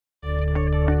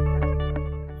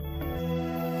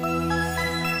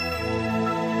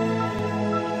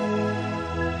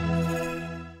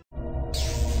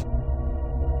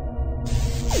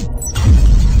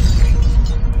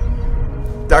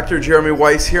Dr. Jeremy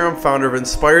Weisz here. I'm founder of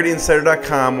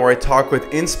InspiredInsider.com, where I talk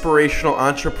with inspirational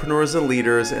entrepreneurs and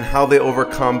leaders and how they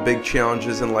overcome big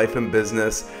challenges in life and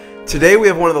business. Today we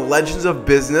have one of the legends of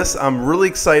business. I'm really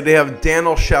excited to have Dan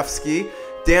Olszewski.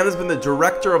 Dan has been the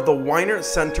director of the Weisz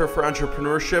Center for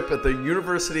Entrepreneurship at the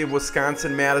University of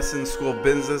Wisconsin-Madison School of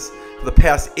Business for the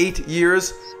past 8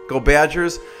 years. Go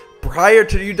Badgers. Prior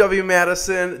to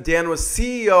UW-Madison, Dan was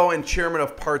CEO and chairman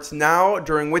of Parts Now,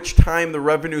 during which time the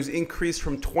revenues increased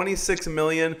from $26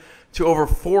 million to over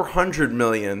 $400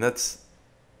 million. That's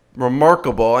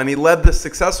remarkable. And he led the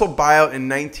successful buyout in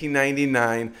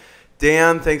 1999.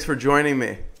 Dan, thanks for joining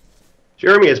me.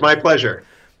 Jeremy, it's my pleasure.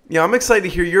 Yeah, I'm excited to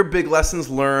hear your big lessons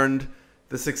learned,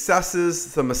 the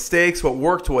successes, the mistakes, what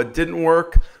worked, what didn't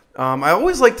work. I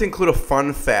always like to include a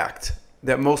fun fact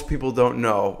that most people don't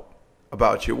know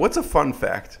about you. What's a fun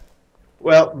fact?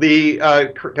 Well, the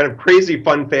kind of crazy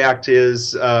fun fact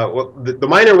is, well, the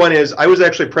minor one is I was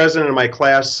actually president of my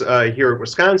class here at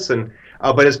Wisconsin,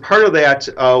 but as part of that,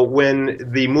 when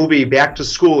the movie Back to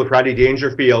School with Rodney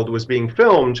Dangerfield was being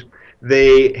filmed,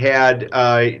 they had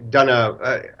done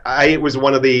I was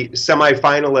one of the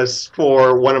semifinalists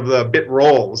for one of the bit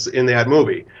roles in that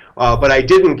movie. But I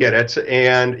didn't get it,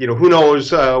 and who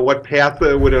knows what path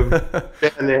would have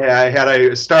been had I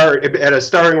had a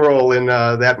starring role in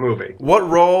that movie. What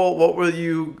role? What were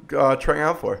you trying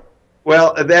out for?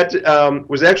 Well, that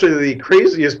was actually the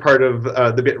craziest part of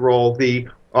the bit role. The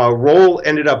role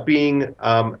ended up being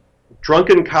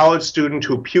drunken college student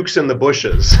who pukes in the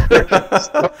bushes.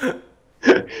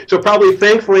 So probably,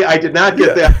 thankfully, I did not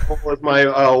get that role as my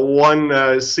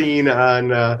one scene on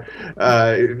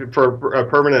for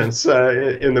permanence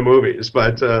in the movies.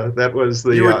 But that was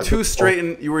the. You were too straight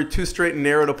and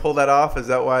narrow to pull that off. Is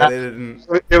that why they didn't?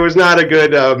 It was not a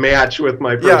good match with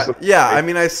my person. Yeah. I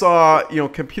mean, I saw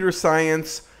computer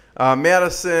science,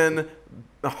 Madison,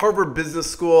 Harvard Business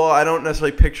School. I don't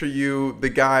necessarily picture you, the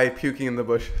guy puking in the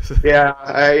bushes. Yeah,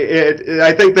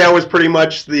 I think that was pretty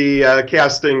much the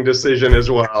casting decision as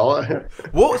well.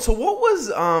 So what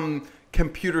was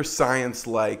computer science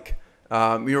like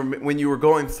when you were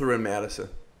going through in Madison?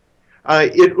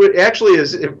 It actually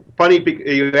is funny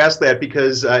you asked that,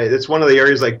 because it's one of the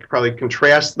areas I probably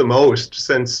contrast the most,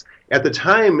 since at the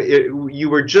time, you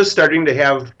were just starting to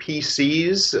have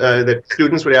PCs, that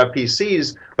students would have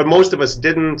PCs, but most of us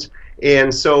didn't.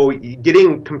 And so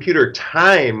getting computer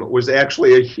time was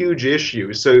actually a huge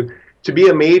issue. So to be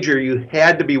a major, you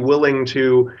had to be willing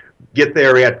to get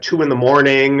there at 2 in the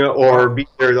morning or be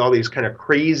there all these kind of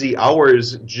crazy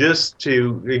hours just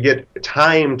to get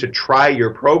time to try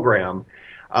your program.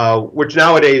 Which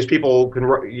nowadays people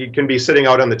can be sitting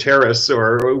out on the terrace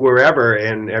or wherever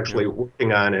and actually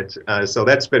working on it. So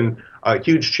that's been a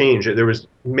huge change. There was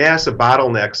massive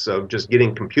bottlenecks of just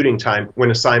getting computing time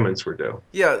when assignments were due.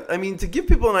 Yeah, I mean, to give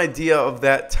people an idea of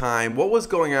that time, what was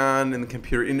going on in the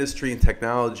computer industry and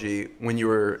technology when you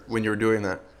were doing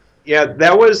that? Yeah,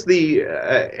 that was the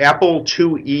Apple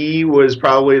IIe was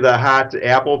probably the hot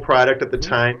Apple product at the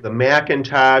time. The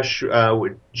Macintosh,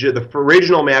 the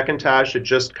original Macintosh had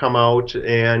just come out,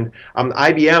 and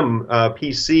IBM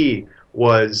PC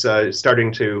was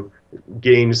starting to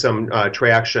gain some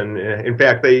traction. In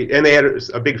fact, they had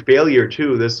a big failure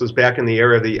too. This was back in the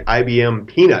era of the IBM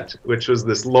Peanut, which was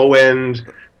this low-end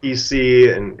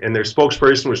PC, and their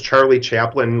spokesperson was Charlie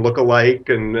Chaplin look-alike,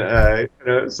 and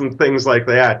some things like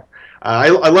that. I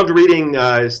loved reading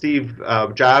Steve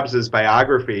Jobs'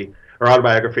 biography or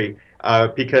autobiography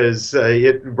because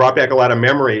it brought back a lot of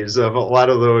memories of a lot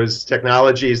of those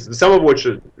technologies, some of which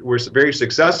were very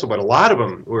successful, but a lot of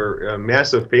them were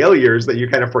massive failures that you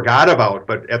kind of forgot about,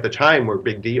 but at the time were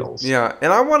big deals. Yeah,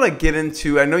 and I want to get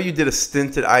into, I know you did a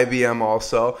stint at IBM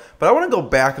also, but I want to go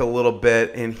back a little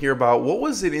bit and hear about what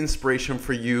was an inspiration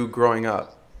for you growing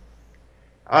up?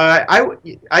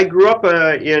 I grew up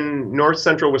in north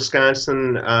central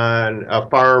Wisconsin on a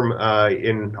farm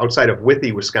outside of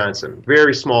Withee, Wisconsin.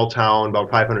 Very small town,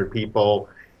 about 500 people.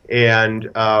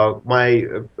 And my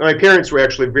parents were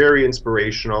actually very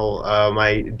inspirational.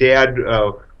 My dad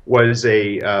was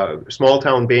a small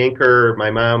town banker.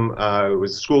 My mom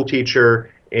was a school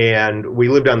teacher, and we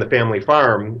lived on the family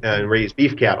farm and raised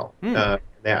beef cattle.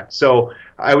 So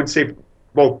I would say,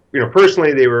 well,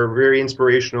 personally, they were very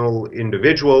inspirational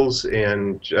individuals,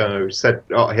 and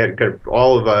had kind of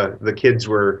all of the kids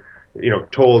were,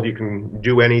 told you can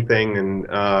do anything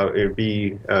and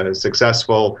be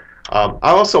successful.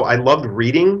 I loved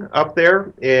reading up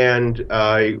there, and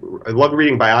I loved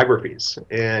reading biographies.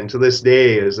 And to this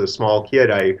day, as a small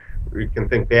kid, I can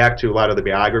think back to a lot of the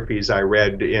biographies I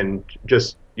read, in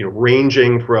just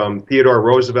ranging from Theodore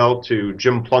Roosevelt to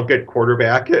Jim Plunkett,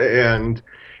 quarterback, and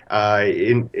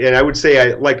And I would say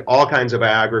I like all kinds of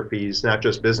biographies, not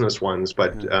just business ones,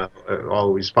 but I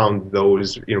always found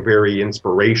those very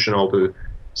inspirational to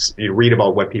read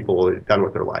about what people have done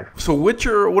with their life. So what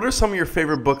are some of your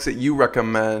favorite books that you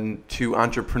recommend to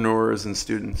entrepreneurs and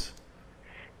students?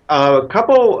 A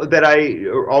couple that I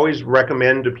always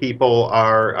recommend to people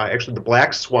are actually The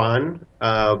Black Swan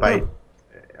by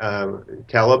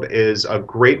Taleb is a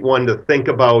great one to think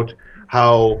about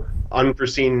how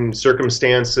unforeseen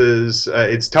circumstances,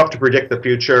 it's tough to predict the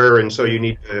future, and so you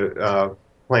need to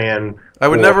plan. I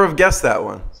would never have guessed that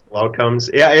one. Outcomes.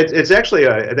 Yeah, it's actually,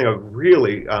 I think, a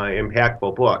really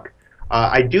impactful book.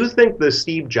 I do think the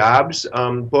Steve Jobs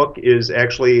book is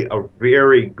actually a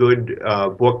very good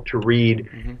book to read.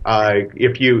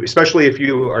 Especially if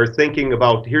you are thinking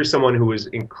about, here's someone who is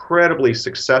incredibly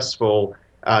successful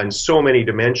in so many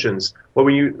dimensions. But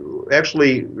when you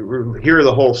actually hear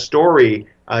the whole story,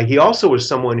 he also was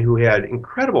someone who had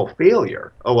incredible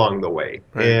failure along the way.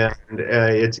 Right. And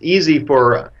it's easy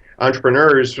for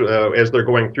entrepreneurs as they're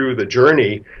going through the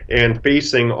journey and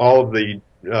facing all of the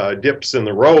dips in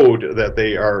the road that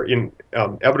they are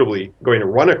inevitably going to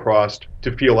run across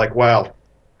to feel like, wow,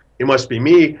 it must be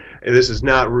me. This is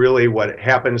not really what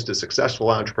happens to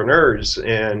successful entrepreneurs.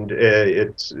 And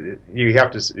you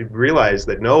have to realize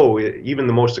that no, even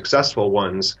the most successful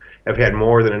ones have had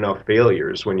more than enough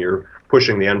failures when you're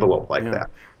pushing the envelope like that.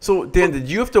 So, Dan, did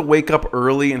you have to wake up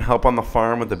early and help on the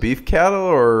farm with the beef cattle,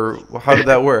 or how did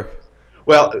that work?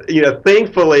 Well,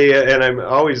 thankfully, and I'm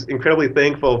always incredibly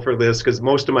thankful for this, because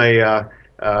most of my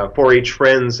 4-H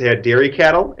friends had dairy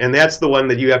cattle, and that's the one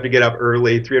that you have to get up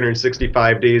early,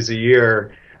 365 days a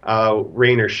year,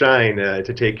 rain or shine,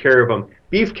 to take care of them.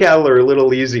 Beef cattle are a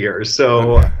little easier,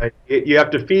 so you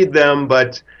have to feed them,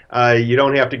 but you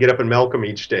don't have to get up and milk them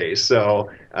each day. So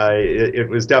it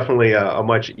was definitely a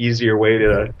much easier way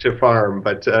to farm,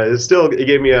 but it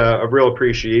gave me a real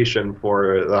appreciation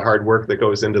for the hard work that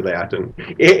goes into that, and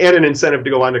an incentive to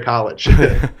go on to college.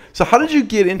 So how did you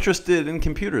get interested in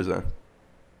computers then?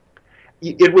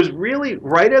 It was really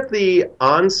right at the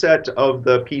onset of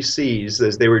the PCs,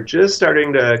 as they were just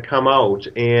starting to come out,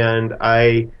 and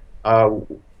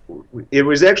it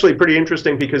was actually pretty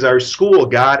interesting because our school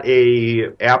got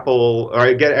actually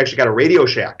got a Radio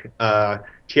Shack.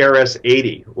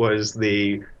 TRS-80 was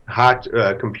the hot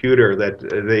computer that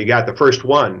they got, the first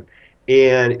one,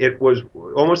 and it was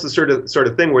almost the sort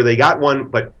of thing where they got one,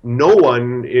 but no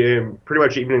one, pretty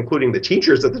much even including the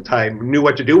teachers at the time, knew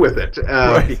what to do with it.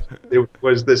 Right. It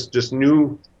was this just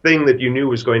new thing that you knew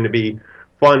was going to be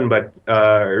fun, but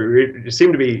it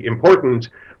seemed to be important,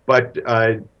 but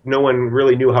no one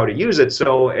really knew how to use it.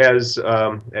 So as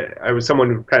I was someone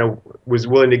who kind of was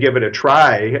willing to give it a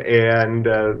try, and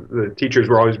the teachers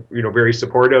were always very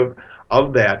supportive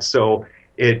of that. So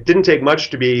it didn't take much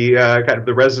to be kind of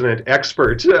the resident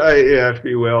expert, if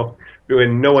you will,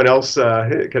 when no one else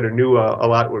kind of knew a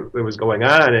lot what was going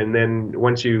on. And then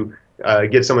once you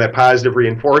get some of that positive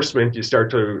reinforcement, you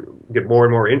start to get more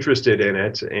and more interested in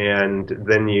it, and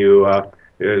then you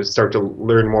start to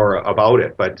learn more about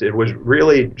it. But it was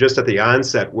really just at the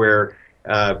onset where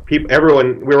we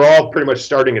were all pretty much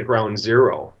starting at ground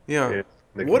zero. Yeah.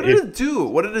 What did it do?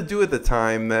 What did it do at the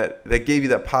time that gave you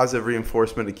that positive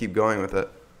reinforcement to keep going with it?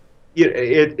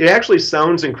 It actually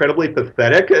sounds incredibly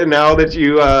pathetic now that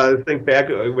you think back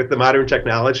with the modern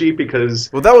technology, because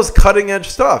that was cutting edge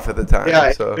stuff at the time.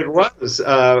 Yeah, so. It was.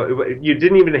 You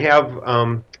didn't even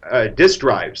have disk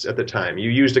drives at the time.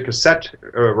 You used a cassette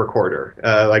recorder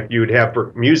like you would have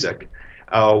for music,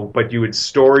 but you would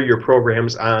store your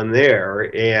programs on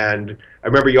there. And I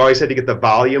remember you always had to get the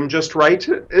volume just right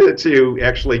to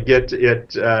actually get it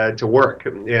to work.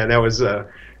 And that was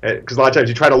because a lot of times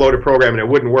you try to load a program and it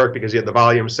wouldn't work because you had the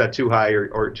volume set too high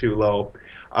or too low.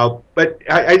 But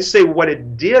I'd say what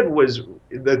it did was,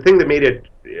 the thing that made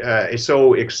it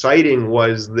so exciting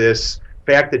was this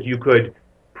fact that you could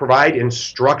provide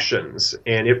instructions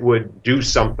and it would do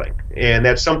something. And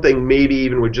that something maybe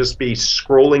even would just be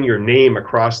scrolling your name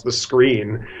across the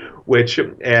screen, which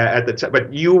at the time,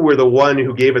 but you were the one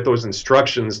who gave it those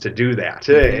instructions to do that.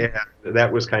 Mm-hmm. And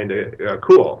that was kind of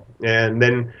cool. And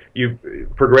then you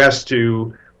progress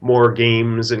to more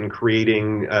games and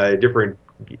creating different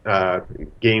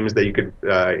games that you could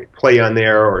play on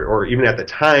there, or even at the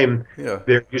time,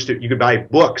 you could buy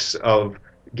books of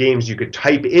games you could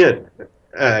type in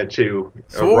to.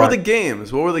 So what were the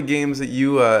games? What were the games that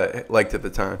you liked at the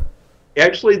time?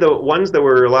 Actually, the ones that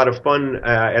were a lot of fun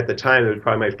at the time, that was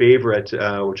probably my favorite,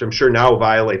 which I'm sure now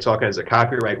violates all kinds of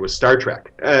copyright, was Star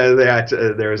Trek.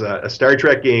 There's a Star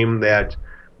Trek game that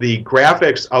the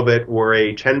graphics of it were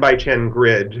a 10 by 10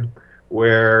 grid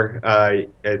where I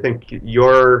think it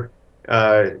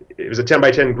was a 10 by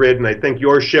 10 grid, and I think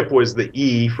your ship was the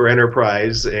E for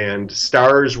Enterprise, and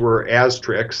stars were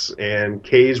Aztecs, and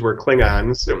Ks were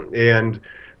Klingons, and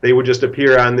they would just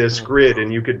appear on this grid,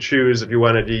 and you could choose if you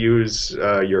wanted to use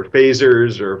your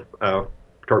phasers or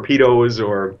torpedoes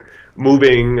or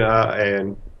moving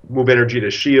and move energy to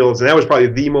shields, and that was probably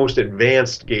the most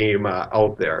advanced game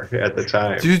out there at the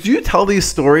time. Do you tell these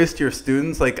stories to your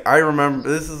students? Like, I remember,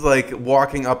 this is like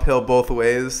walking uphill both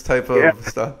ways type of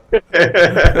stuff.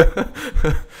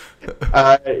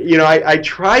 I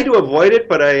try to avoid it,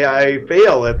 but I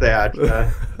fail at that.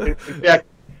 In fact,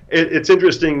 it's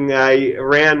interesting.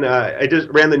 I just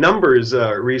ran the numbers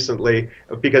recently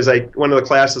because one of the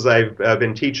classes I've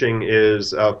been teaching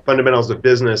is fundamentals of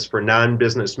business for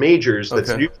non-business majors. That's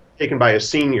usually taken by a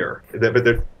senior. But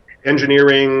the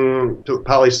engineering,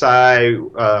 poli-sci,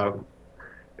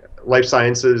 life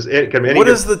sciences. What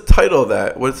is the title of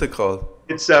that? What's it called?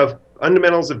 It's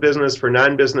fundamentals of business for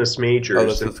non-business majors. Oh,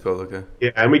 that's what it's called. Okay. Yeah,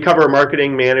 and we cover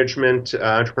marketing, management,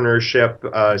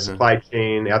 entrepreneurship, supply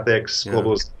chain, ethics,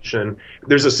 globalization.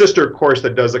 There's a sister course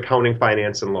that does accounting,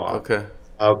 finance, and law. Okay.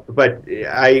 But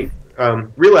I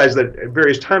realized that at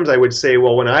various times I would say,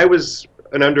 well, when I was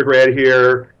an undergrad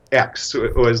here, X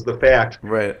was the fact.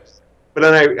 Right. But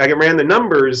then I ran the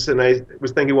numbers, and I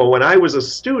was thinking, well, when I was a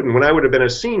student, when I would have been a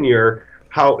senior,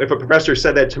 if a professor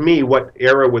said that to me, what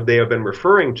era would they have been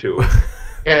referring to?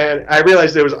 And I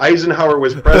realized it was Eisenhower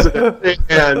was president,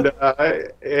 and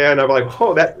I'm like,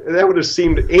 oh, that would have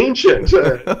seemed ancient.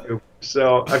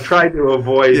 So I've tried to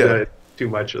avoid too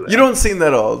much of that. You don't seem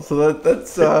that old, so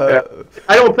that's.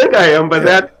 I don't think I am, but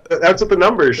that's what the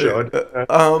numbers showed.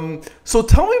 So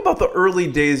tell me about the early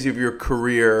days of your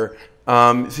career.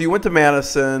 So you went to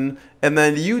Madison, and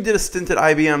then you did a stint at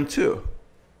IBM too.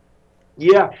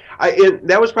 Yeah,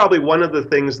 that was probably one of the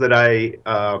things that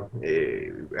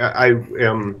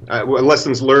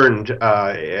lessons learned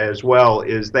as well,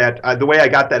 is that the way I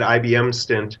got that IBM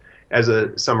stint as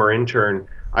a summer intern,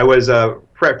 I was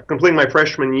completing my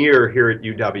freshman year here at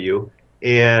UW,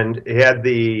 and had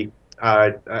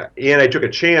and I took a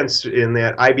chance in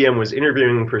that IBM was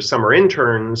interviewing for summer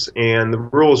interns, and the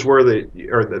rules were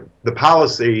the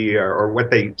policy or what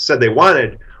they said they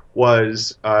wanted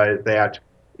was that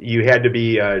you had to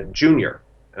be a junior,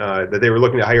 that they were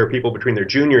looking to hire people between their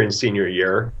junior and senior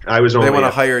year. I was only. They want to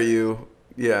hire you.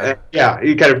 Yeah. Yeah,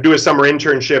 you kind of do a summer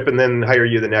internship and then hire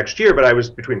you the next year, but I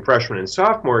was between freshman and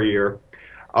sophomore year.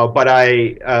 But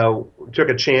I took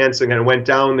a chance and kind of went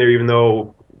down there, even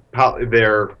though what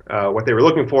they were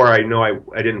looking for, I know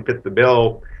I didn't fit the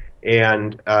bill,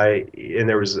 and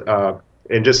there was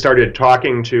and just started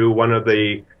talking to one of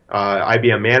the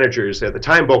IBM managers at the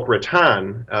time. Boca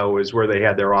Raton was where they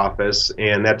had their office,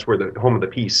 and that's where the home of the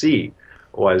PC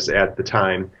was at the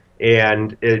time.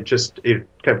 And it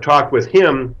kind of talked with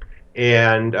him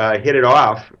and hit it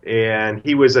off. And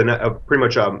he was pretty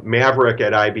much a maverick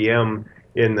at IBM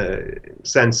in the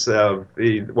sense of,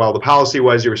 while the policy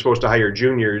was you were supposed to hire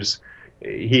juniors,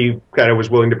 he kind of was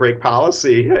willing to break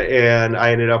policy, and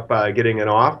I ended up getting an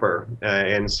offer.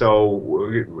 And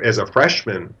so as a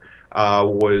freshman,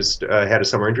 had a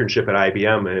summer internship at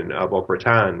IBM in Boca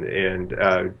Raton, and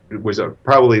it was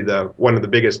probably one of the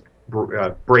biggest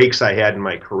breaks I had in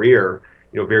my career,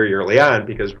 very early on,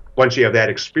 because once you have that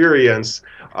experience,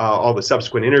 all the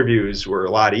subsequent interviews were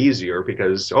a lot easier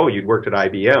because, you'd worked at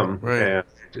IBM, right,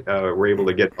 and were able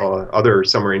to get other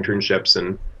summer internships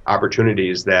and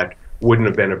opportunities that wouldn't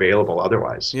have been available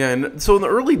otherwise. Yeah, and so in the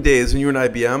early days when you were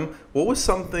in IBM, what was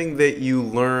something that you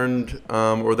learned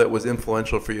or that was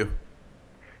influential for you?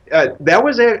 That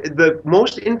was the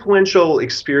most influential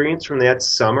experience from that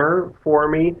summer for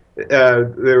me.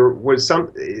 There was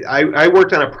I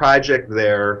worked on a project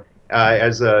there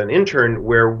as an intern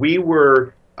where we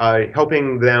were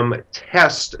helping them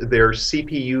test their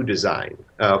CPU design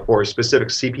for a specific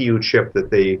CPU chip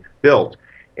that they built.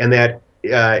 And that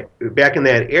back in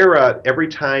that era, every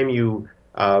time you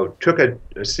took a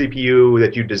CPU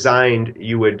that you designed,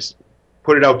 you would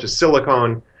put it out to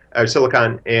silicon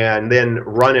and then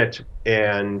run it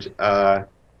and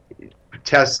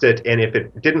test it, and if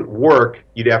it didn't work,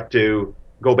 you'd have to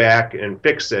go back and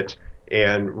fix it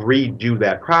and redo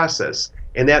that process.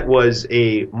 And that was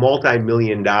a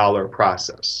multi-million-dollar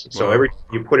process. So Wow. every time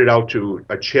you put it out to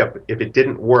a chip, if it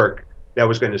didn't work, that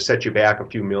was going to set you back a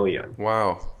few million.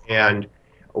 Wow. And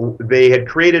they had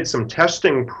created some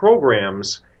testing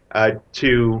programs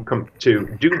to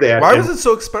do that. Why was it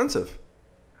so expensive?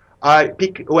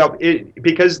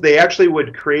 Because they actually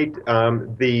would create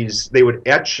these. They would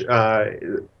etch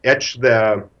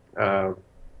the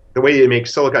way they make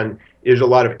silicon is a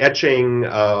lot of etching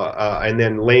and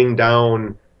then laying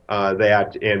down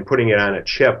that and putting it on a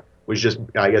chip was just,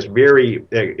 I guess, very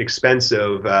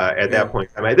expensive at that point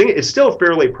in time. I think it's still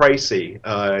fairly pricey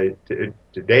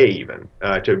today, even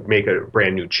to make a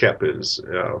brand new chip is,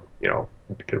 you know,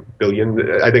 a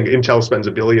billion. I think Intel spends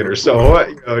 $1 billion or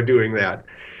so doing that.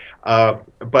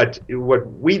 But what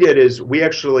we did is we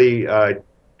actually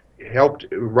helped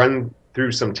run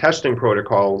through some testing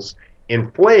protocols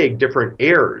and flag different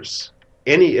errors.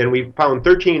 And we found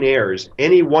 13 errors,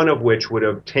 any one of which would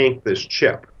have tanked this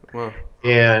chip. Wow.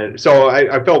 And so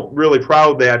I felt really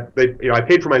proud that I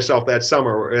paid for myself that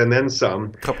summer and then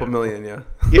some. Couple million, yeah.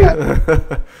 Yeah.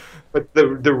 But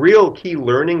the real key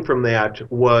learning from that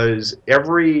was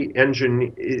every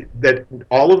engineer, that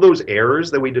all of those errors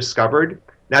that we discovered,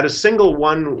 not a single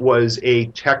one was a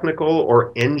technical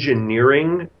or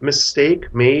engineering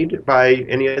mistake made by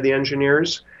any of the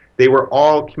engineers. They were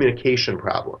all communication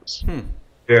problems.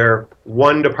 Where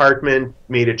one department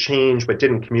made a change but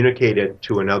didn't communicate it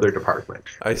to another department.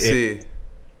 I see.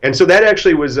 And so that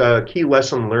actually was a key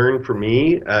lesson learned for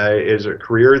me as a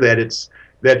career,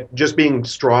 that just being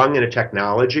strong in a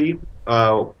technology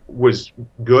was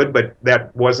good, but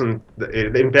that wasn't,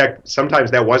 in fact, sometimes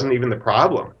that wasn't even the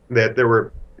problem. That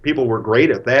people were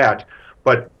great at that,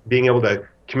 but being able to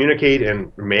communicate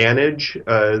and manage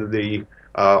the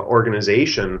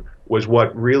organization was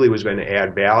what really was going to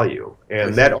add value.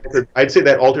 And I'd say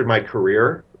that altered my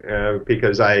career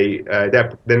because I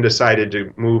then decided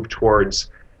to move towards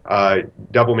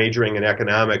double majoring in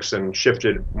economics and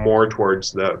shifted more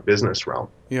towards the business realm.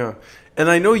 Yeah. And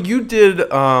I know you did you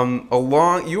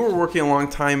were working a long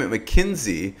time at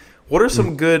McKinsey. What are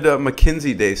some good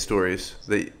McKinsey day stories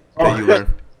that you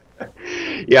learned?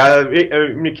 Yeah,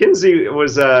 McKinsey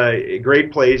was a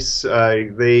great place.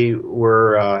 They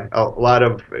were a lot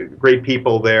of great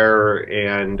people there,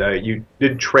 and you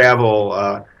did travel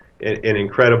an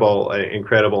incredible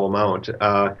amount.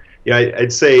 Yeah,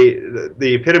 I'd say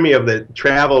the epitome of the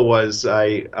travel was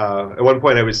at one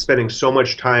point I was spending so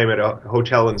much time at a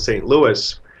hotel in St.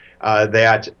 Louis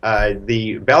that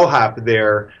the bellhop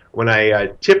there, when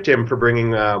I tipped him for bringing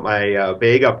my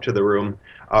bag up to the room,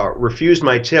 refused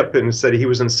my tip and said he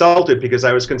was insulted because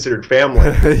I was considered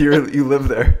family. You live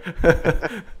there.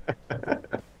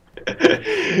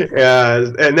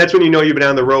 And that's when you know you've been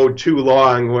on the road too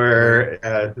long, where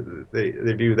they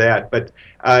do that. But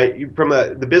from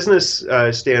the business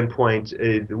standpoint,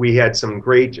 we had some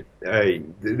great,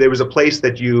 there was a place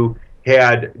that you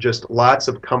had just lots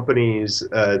of companies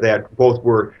that both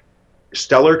were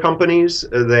stellar companies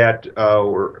that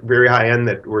were very high-end,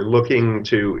 that were looking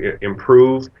to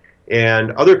improve,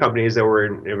 and other companies that were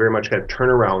in very much kind of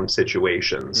turnaround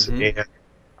situations. And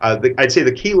I'd say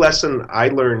the key lesson I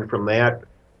learned from that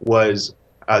was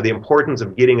the importance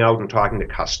of getting out and talking to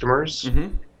customers.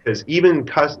 Because even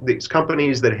these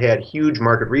companies that had huge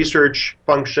market research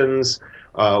functions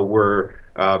were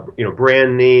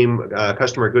brand name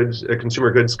consumer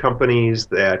goods companies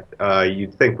that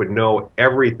you'd think would know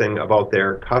everything about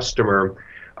their customer.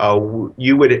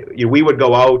 We would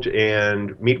go out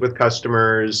and meet with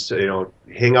customers,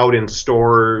 hang out in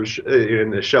stores in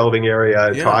the shelving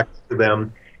area, talk to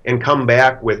them, and come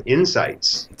back with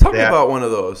insights. Tell me about one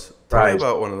of those. Tell me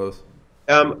about one of those.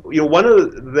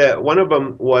 One of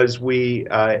them was we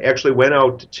actually went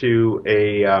out to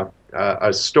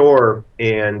a store,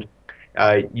 and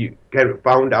you kind of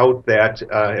found out that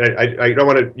I don't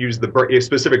want to use the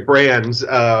specific brands.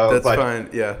 That's but, fine.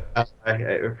 Yeah.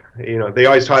 They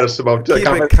always taught us about keep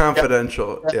it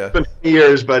confidential. Yeah. It's been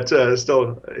years, but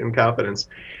still in confidence.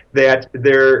 That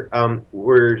there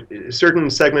were a certain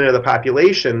segment of the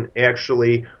population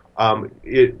actually.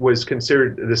 It was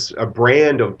considered a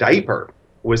brand of diaper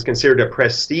was considered a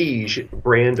prestige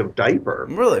brand of diaper.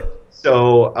 Really?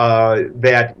 So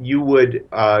that you would,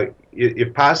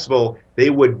 if possible, they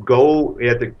would go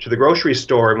to the grocery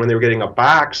store, and when they were getting a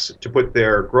box to put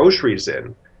their groceries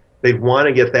in, they'd want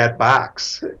to get that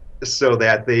box so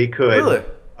that they could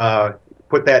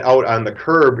put that out on the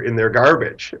curb in their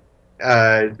garbage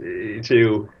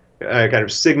to kind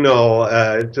of signal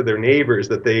to their neighbors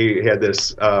that they had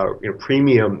this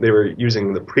premium. They were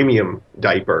using the premium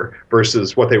diaper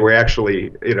versus what they were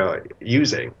actually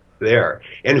using there.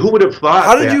 And who would have thought?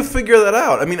 How did you figure that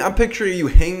out? I mean, I'm picturing you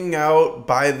hanging out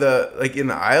by in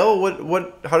the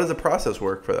aisle. How does the process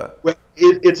work for that? Well,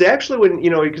 it's actually when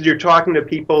because you're talking to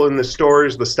people in the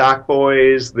stores, the stock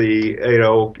boys,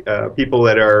 the people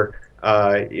that are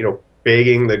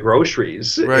bagging the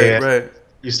groceries. Right.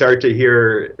 you start to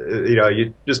hear,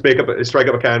 you just strike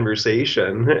up a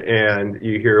conversation, and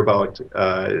you hear about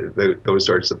those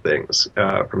sorts of things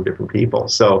from different people.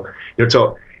 So, it's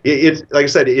like I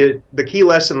said, the key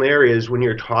lesson there is when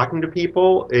you're talking to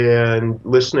people and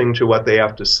listening to what they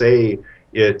have to say,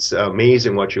 it's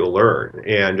amazing what you'll learn,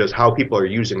 and just how people are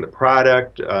using the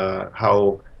product,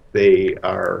 how they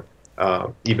are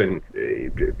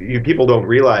people don't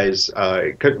realize,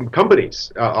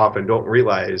 companies often don't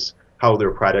realize how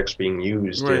their product's being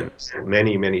used in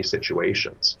many, many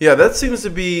situations. Yeah, that seems to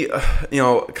be,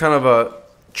 kind of a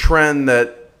trend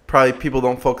that probably people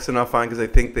don't focus enough on because they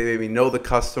think they maybe know the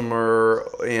customer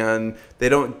and they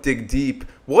don't dig deep.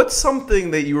 What's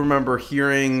something that you remember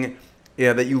hearing,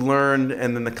 that you learned,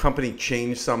 and then the company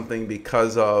changed something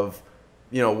because of,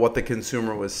 what the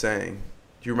consumer was saying?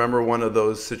 Do you remember one of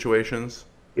those situations?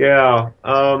 Yeah.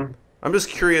 I'm just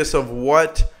curious of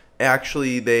what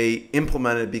actually they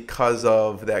implemented because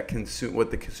of that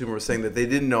what the consumer was saying that they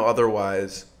didn't know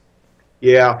otherwise.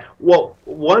 Yeah. Well,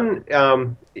 one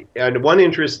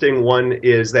interesting one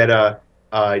is that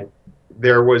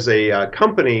there was a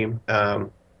company.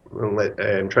 I'm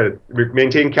trying to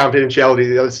maintain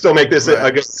confidentiality. Let's still make this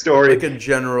a good story. Like a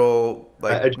general,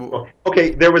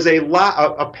 okay, there was a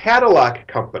padlock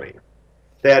company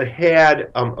that had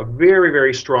a very,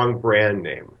 very strong brand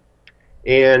name,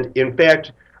 and in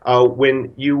fact,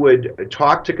 when you would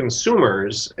talk to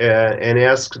consumers and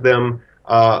ask them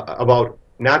about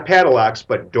not padlocks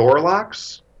but door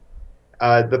locks,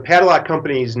 the padlock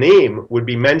company's name would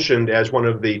be mentioned as one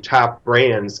of the top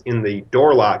brands in the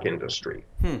door lock industry.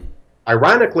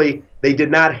 Ironically, they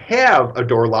did not have a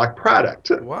door lock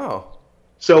product. Wow.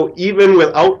 So even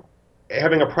without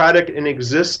having a product in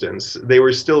existence, they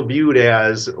were still viewed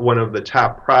as one of the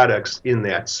top products in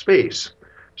that space.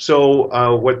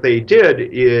 So what they did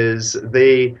is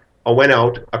they went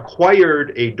out,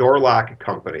 acquired a door lock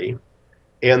company,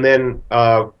 and then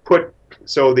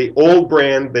so the old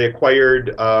brand they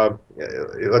acquired,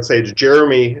 let's say it's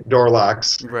Jeremy Door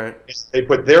Locks. Right. They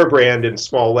put their brand in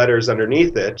small letters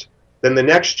underneath it. Then the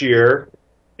next year,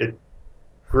 it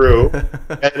grew, and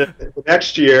the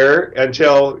next year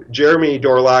until Jeremy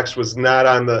Door Locks was not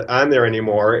on there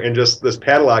anymore, and just this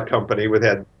padlock company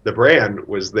had the brand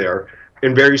was there,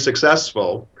 and very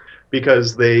successful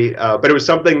because but it was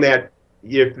something that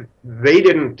if they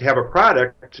didn't have a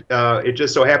product, it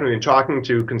just so happened in talking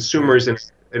to consumers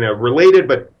in a related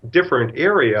but different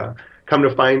area, come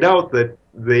to find out that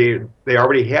they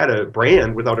already had a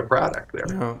brand without a product there.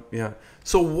 Yeah, yeah.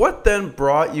 So what then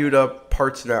brought you to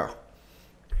Parts Now?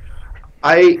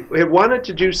 I had wanted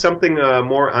to do something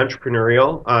more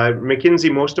entrepreneurial.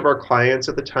 McKinsey, most of our clients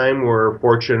at the time were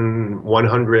Fortune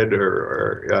 100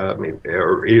 or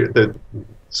the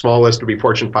smallest would be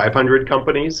Fortune 500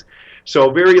 companies.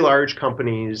 So very large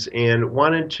companies, and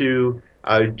wanted to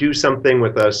do something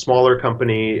with a smaller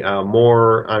company,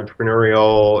 more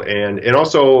entrepreneurial, and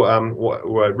also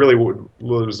what really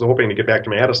was hoping to get back to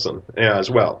Madison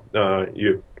as well.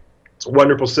 It's a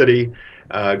wonderful city,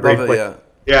 great place. Yeah.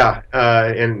 Yeah,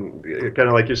 and kind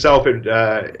of like yourself, had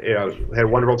a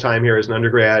wonderful time here as an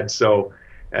undergrad, so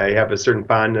I have a certain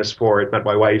fondness for it. Met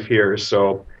my wife here,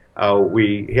 so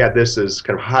we had this as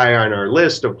kind of high on our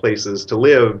list of places to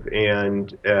live,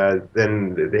 and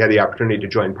then they had the opportunity to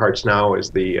join Parts Now as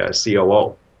the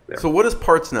COO there. So what is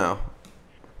Parts Now?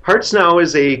 Parts Now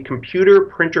is a computer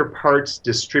printer parts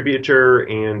distributor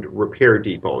and repair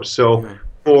depot. So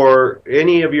for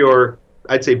any of your,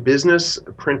 I'd say, business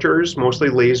printers, mostly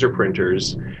laser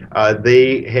printers,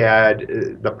 they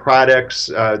had the products,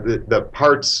 the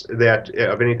parts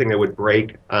of anything that would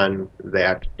break on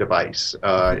that device.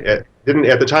 At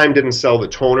the time didn't sell the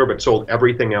toner, but sold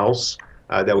everything else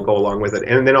that would go along with it,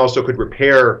 and then also could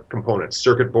repair components,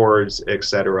 circuit boards,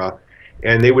 etc.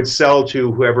 And they would sell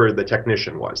to whoever the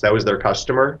technician was. That was their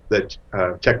customer, that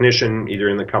technician, either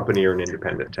in the company or an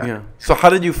independent tech. Yeah. So how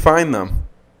did you find them?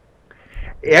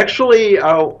 Actually,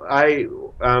 I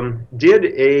did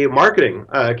a marketing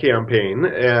campaign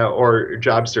or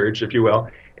job search, if you will.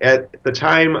 At the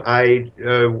time, I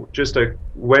just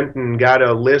went and got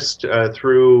a list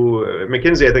through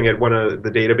McKinsey, I think, at one of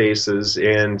the databases,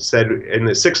 and said in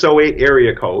the 608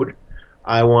 area code,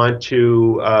 I want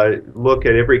to look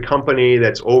at every company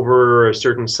that's over a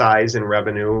certain size in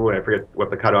revenue. I forget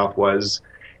what the cutoff was.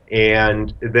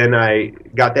 And then I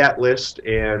got that list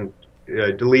and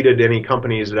deleted any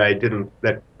companies that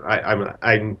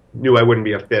I knew I wouldn't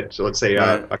be a fit. So let's say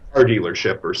a car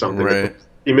dealership or something. Right.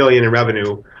 $50 million in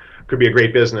revenue could be a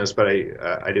great business, but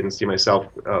I didn't see myself.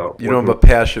 You don't have a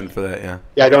passion for that, yeah?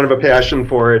 Yeah, I don't have a passion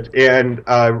for it, and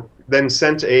then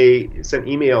sent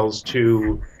emails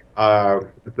to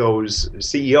those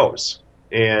CEOs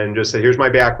and just say, here's my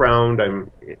background.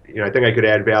 I think I could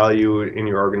add value in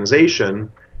your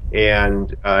organization,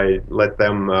 and let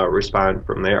them respond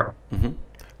from there. Mm-hmm.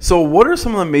 So what are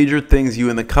some of the major things you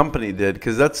and the company did?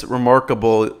 Because that's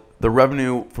remarkable, the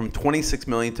revenue from 26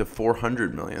 million to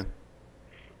 400 million.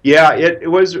 Yeah, it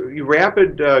was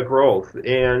rapid growth,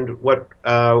 and what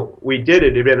we did,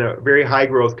 it had been a very high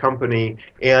growth company,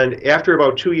 and after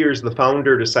about 2 years, the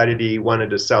founder decided he wanted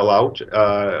to sell out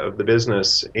of the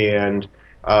business, and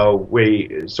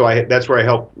that's where I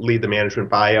helped lead the management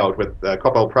buyout with a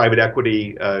couple of private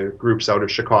equity groups out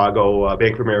of Chicago.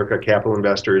 Bank of America Capital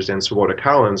Investors and Swoboda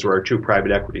Collins were our two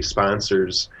private equity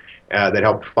sponsors that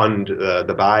helped fund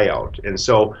the buyout. And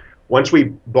so once we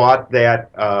bought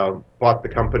the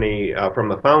company from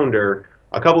the founder,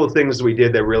 a couple of things we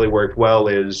did that really worked well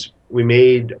is we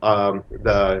made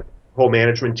the whole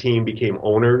management team became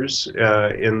owners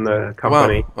in the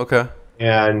company. Wow. Okay.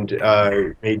 And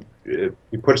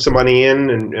we put some money in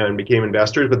and became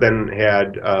investors, but then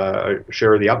had a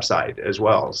share of the upside as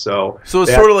well. So it's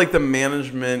sort of like the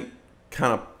management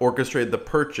kind of orchestrated the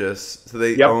purchase, so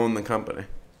they own the company.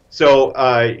 So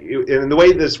and the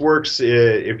way this works,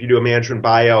 if you do a management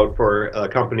buyout for a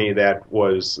company that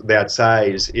was that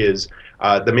size, is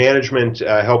the management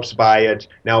helps buy it.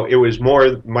 Now, it was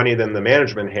more money than the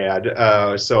management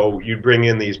had, so you bring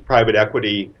in these private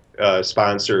equity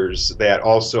sponsors that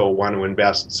also want to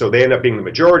invest. So they end up being the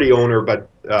majority owner, but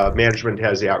management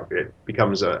it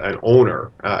becomes an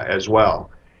owner as well.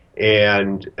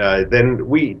 And then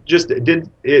we just did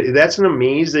that's an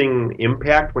amazing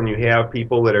impact when you have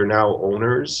people that are now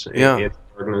owners in the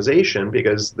organization,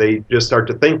 because they just start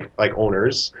to think like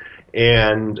owners,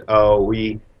 and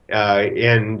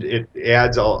and it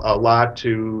adds a lot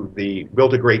to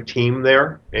built a great team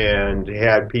there, and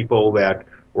had people that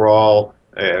were all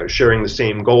sharing the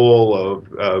same goal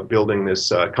of building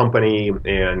this company.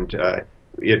 And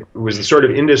it was the sort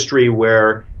of industry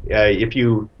where if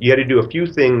you had to do a few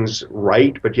things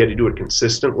right, but you had to do it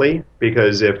consistently,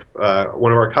 because if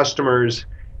one of our customers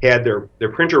had their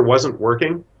printer wasn't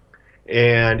working,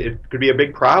 and it could be a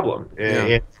big problem,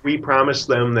 and we promised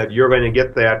them that you're going to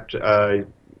get that,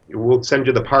 we'll send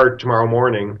you the part tomorrow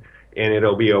morning, and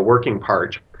it'll be a working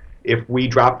part. If we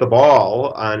drop the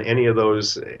ball on any of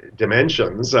those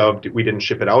dimensions of we didn't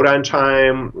ship it out on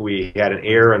time, we had an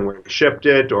error on where we shipped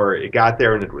it, or it got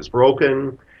there and it was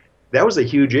broken, that was a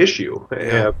huge issue,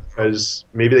 because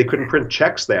maybe they couldn't print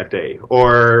checks that day,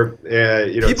 or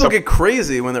people get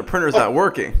crazy when their printer's not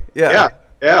working. And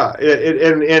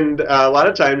a lot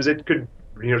of times it could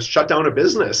shut down a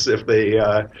business if they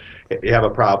have a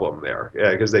problem there,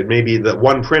 because they may be the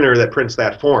one printer that prints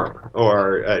that form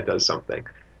or does something.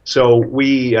 So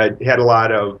we had a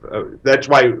lot of, that's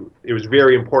why it was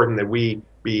very important that we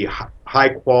be high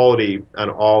quality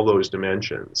on all those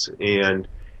dimensions, and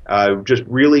just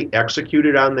really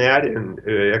executed on that, and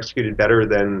executed better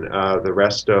than the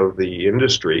rest of the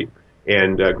industry,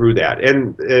 and grew that.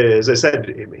 And as I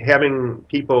said, having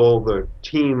people, the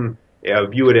team,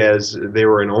 view it as they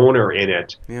were an owner in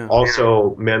it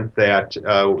also meant that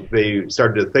they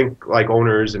started to think like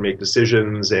owners and make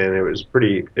decisions, and it was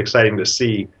pretty exciting to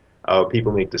see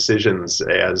people make decisions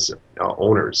as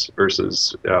owners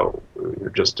versus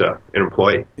just an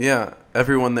employee. Yeah,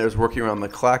 everyone there is working around the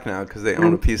clock now because they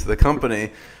own a piece of the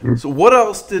company. So what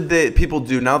else did people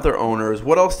do now that they're owners?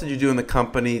 What else did you do in the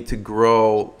company to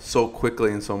grow so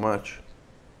quickly and so much?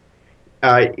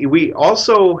 We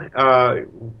also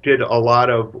did a lot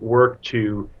of work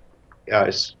to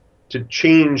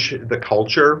change the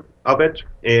culture of it,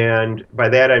 and by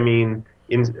that I mean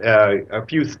a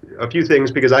few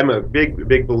things, because I'm a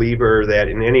big believer that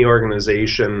in any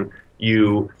organization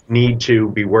you need to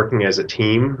be working as a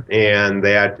team, and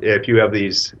that if you have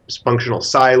these functional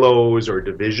silos or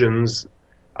divisions,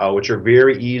 which are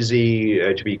very easy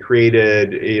to be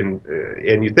created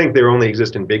and you think they only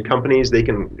exist in big companies, they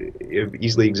can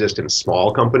easily exist in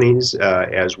small companies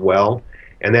as well.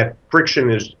 And that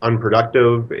friction is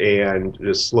unproductive and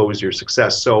just slows your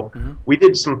success. So we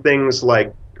did some things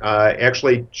like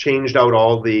actually changed out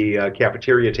all the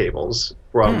cafeteria tables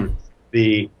from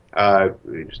they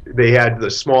had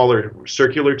the smaller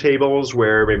circular tables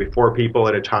where maybe 4 people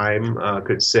at a time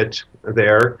could sit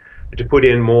there, to put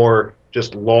in more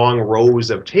just long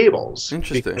rows of tables.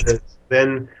 Interesting. Because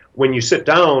then when you sit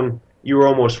down, you were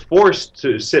almost forced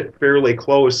to sit fairly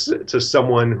close to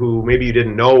someone who maybe you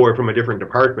didn't know or from a different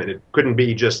department. It couldn't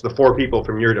be just the 4 people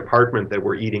from your department that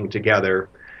were eating together.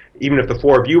 Even if the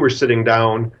 4 of you were sitting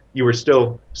down, you were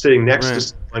still sitting next to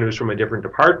someone who's from a different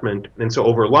department. And so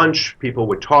over lunch, people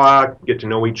would talk, get to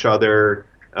know each other,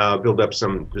 build up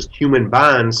some just human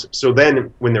bonds. So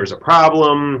then when there's a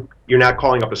problem, you're not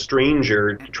calling up a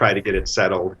stranger to try to get it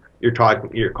settled. You're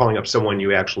calling up someone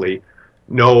you actually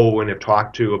know and have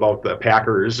talked to about the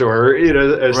Packers or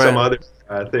some other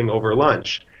thing over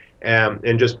lunch,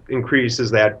 and just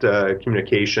increases that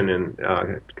communication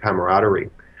and camaraderie.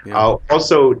 Yeah.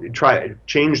 Also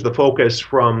change the focus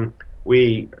from,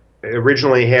 we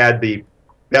originally had the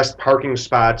best parking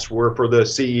spots were for the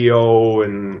CEO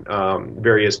and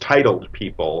various titled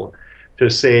people, to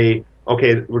say,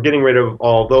 okay, we're getting rid of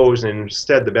all those, and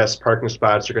instead the best parking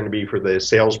spots are going to be for the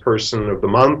salesperson of the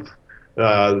month,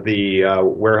 the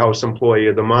warehouse employee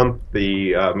of the month,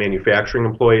 the manufacturing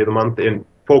employee of the month, and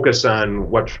focus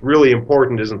on what's really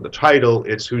important isn't the title,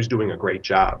 it's who's doing a great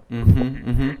job.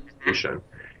 And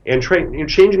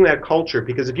changing that culture,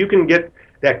 because if you can get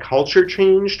that culture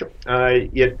changed,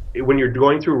 when you're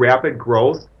going through rapid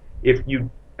growth, if you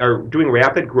are doing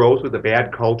rapid growth with a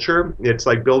bad culture, it's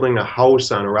like building a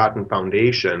house on a rotten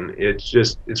foundation. It's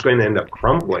going to end up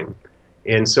crumbling.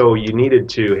 And so you needed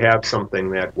to have something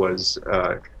that was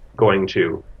going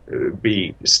to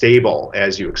be stable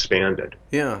as you expanded.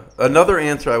 Yeah. Another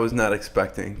answer I was not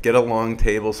expecting. Get a long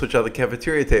table, switch out the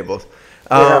cafeteria tables.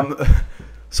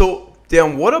 So,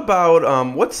 Dan, what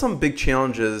about, what's some big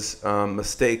challenges,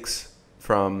 mistakes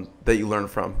that you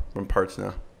learned from Parts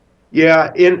Now?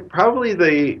 Yeah, and probably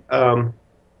the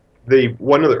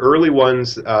one of the early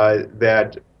ones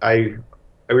that I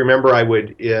remember I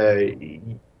would,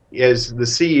 as the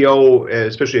CEO,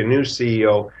 especially a new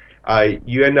CEO,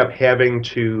 you end up having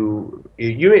to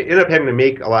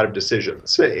make a lot of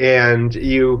decisions, and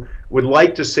you would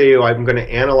like to say, oh, I'm going to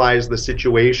analyze the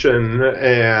situation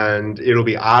and it'll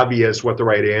be obvious what the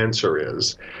right answer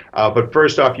is. But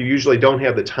first off, you usually don't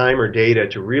have the time or data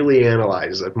to really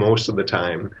analyze it most of the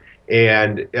time,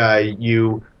 and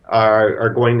you are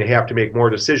going to have to make more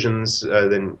decisions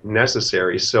than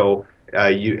necessary. So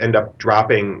you end up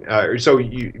dropping, so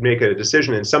you make a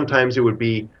decision, and sometimes it would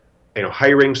be,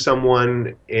 hiring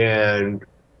someone and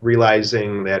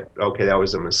realizing that, okay, that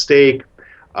was a mistake,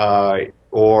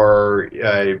 or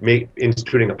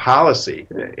instituting a policy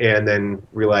and then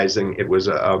realizing it was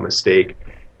a mistake.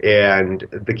 And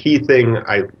the key thing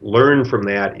I learned from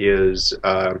that is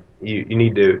you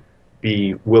need to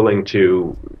be willing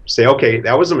to say, okay,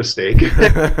 that was a mistake.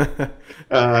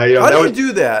 How do you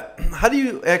do that? How do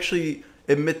you actually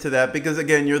admit to that? Because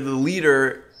again, you're the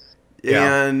leader,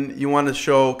 and you want to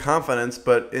show confidence,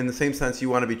 but in the same sense, you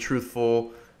want to be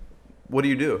truthful. What do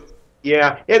you do?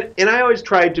 Yeah, and I always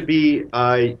tried to be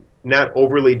not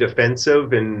overly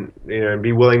defensive, and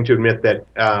be willing to admit that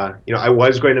I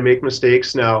was going to make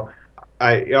mistakes. Now,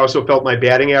 I also felt my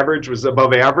batting average was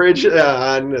above average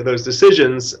on those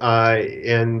decisions,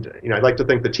 and I'd like to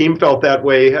think the team felt that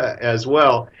way as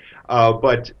well.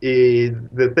 But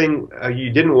the thing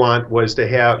you didn't want was to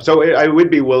have. So I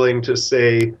would be willing to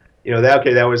say,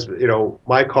 that was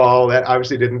my call. That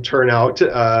obviously didn't turn out.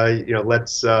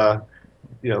 Let's.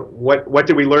 What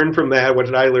did we learn from that? What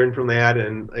did I learn from that?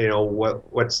 And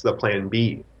what's the plan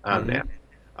B on that?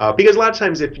 Because a lot of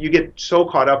times, if you get so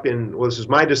caught up in, well, this is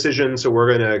my decision, so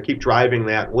we're going to keep driving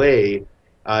that way,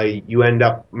 you end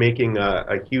up making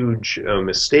a huge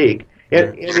mistake.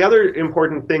 And the other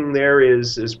important thing there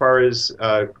is, as far as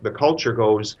the culture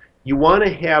goes, you want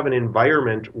to have an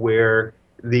environment where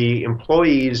the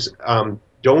employees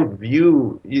don't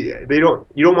view you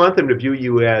don't want them to view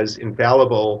you as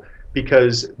infallible,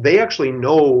 because they actually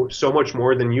know so much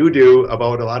more than you do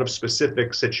about a lot of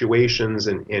specific situations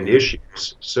and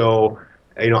issues. So,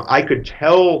 I could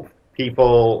tell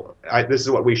people this is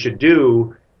what we should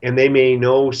do, and they may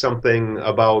know something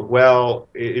about, well,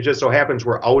 it just so happens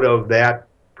we're out of that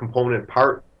component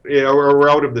part, or we're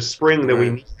out of the spring that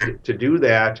we need to do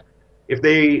that. If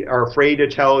they are afraid to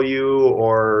tell you,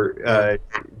 or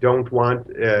don't want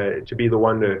to be the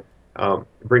one to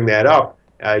bring that up,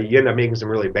 you end up making some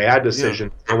really bad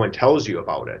decisions. No one tells you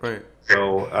about it. Right.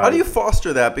 So how do you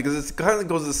foster that? Because it kind of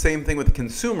goes the same thing with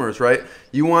consumers, right?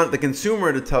 You want the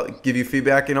consumer to give you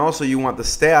feedback, and also you want the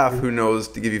staff who knows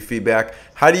to give you feedback.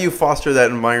 How do you foster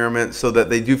that environment so that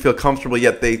they do feel comfortable,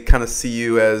 yet they kind of see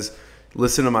you as,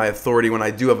 listen to my authority when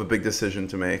I do have a big decision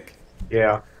to make?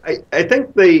 Yeah, I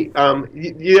think the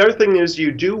other thing is,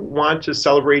 you do want to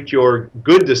celebrate your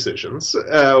good decisions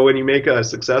when you make a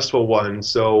successful one.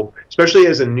 So especially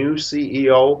as a new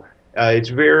CEO, it's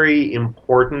very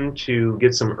important to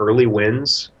get some early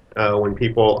wins when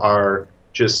people are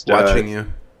just watching you.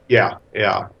 Yeah,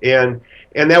 and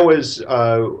that was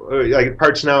like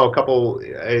Parts Now. A couple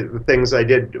things I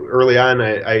did early on.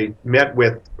 I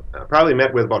probably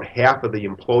met with about half of the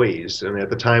employees, and at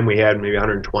the time we had maybe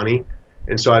 120.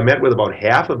 And so I met with about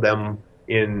half of them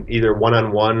in either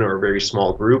one-on-one or a very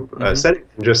small group setting,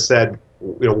 and just said,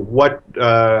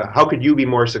 how could you be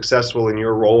more successful in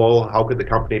your role? How could the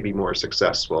company be more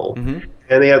successful?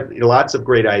 And they had lots of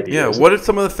great ideas. Yeah. What are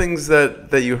some of the things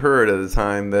that you heard at the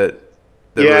time that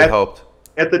really helped?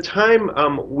 At the time,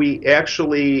 we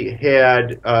actually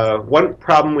had one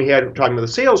problem we had talking to the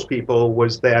salespeople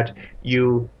was that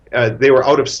they were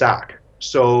out of stock.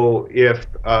 So if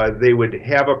they would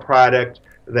have a product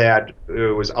that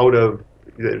was out of,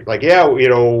 like,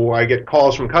 I get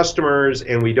calls from customers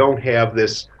and we don't have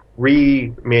this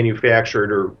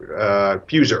remanufactured or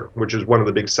fuser, which is one of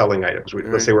the big selling items.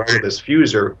 Let's say we're out of this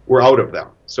fuser, we're out of them.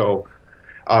 So,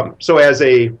 as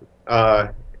a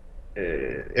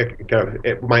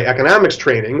my economics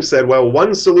training said, well,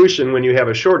 one solution when you have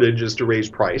a shortage is to raise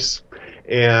price,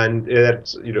 and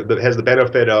that's that has the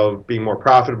benefit of being more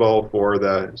profitable for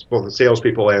both the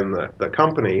salespeople and the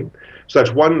company. So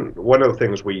that's one of the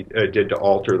things we did to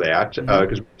alter that,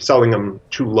 because selling them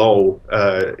too low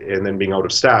and then being out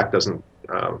of stock doesn't.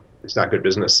 It's not good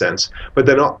business sense. But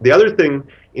then the other thing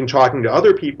in talking to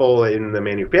other people in the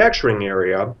manufacturing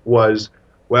area was,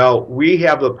 well, we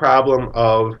have the problem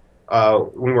of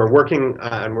when we're working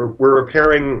on, we're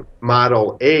repairing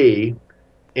model A,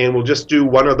 and we'll just do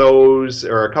one of those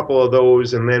or a couple of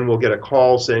those, and then we'll get a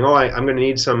call saying, oh, I'm going to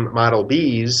need some model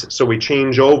Bs. So we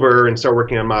change over and start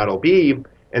working on model B,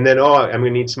 and then, oh, I'm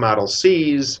going to need some model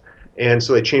Cs, and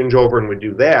so they change over and we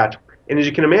do that. And as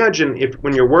you can imagine,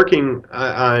 when you're working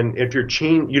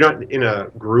you're not in a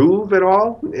groove at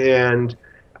all, and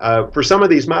for some of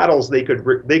these models, they could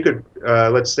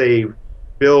let's say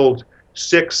build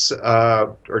six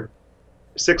or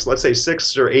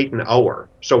eight an hour.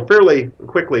 So fairly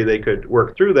quickly they could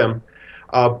work through them.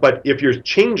 But if you're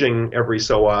changing every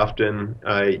so often,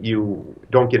 you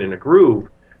don't get in a groove.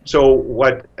 So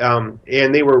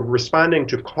and they were responding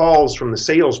to calls from the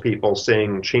salespeople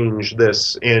saying, change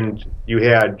this, and you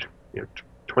had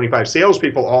 25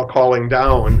 salespeople all calling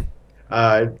down.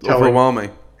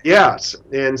 Overwhelming. Yes,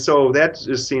 and so that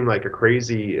just seemed like a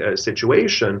crazy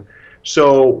situation.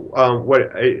 So what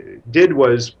I did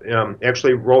was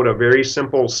actually wrote a very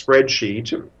simple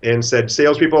spreadsheet and said,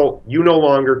 salespeople, you no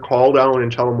longer call down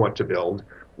and tell them what to build.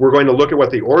 We're going to look at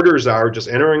what the orders are, just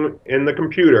entering in the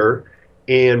computer,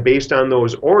 and based on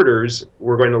those orders,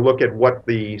 we're going to look at what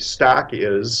the stock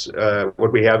is,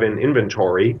 what we have in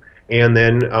inventory, and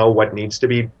then what's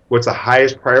the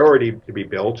highest priority to be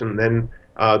built, and then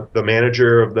the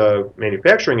manager of the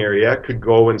manufacturing area could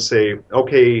go and say,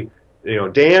 okay,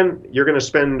 Dan, you're going to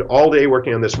spend all day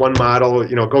working on this one model.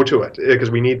 Go to it, because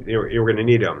you're going to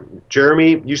need them.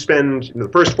 Jeremy, you spend the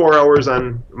first 4 hours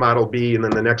on model B, and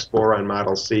then the next 4 on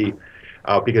model C,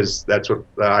 because that's what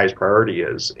the highest priority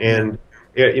is. And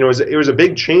it was a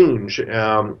big change,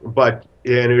 but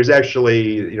it was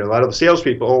actually a lot of the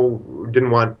salespeople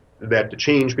didn't want that to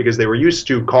change because they were used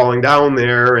to calling down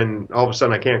there, and all of a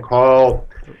sudden I can't call.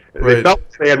 Right. They felt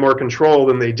they had more control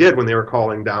than they did when they were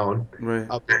calling down. Right.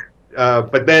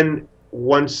 But then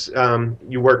once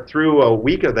you work through a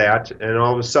week of that, and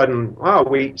all of a sudden, wow,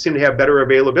 we seem to have better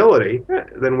availability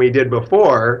than we did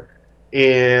before,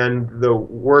 and the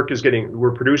work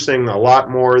we're producing a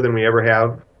lot more than we ever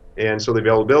have, and so the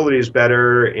availability is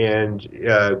better, and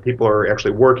people are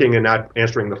actually working and not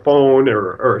answering the phone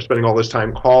or spending all this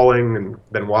time calling and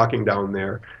then walking down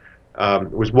there.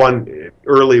 It was one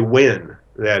early win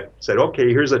that said, okay,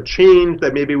 here's a change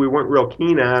that maybe we weren't real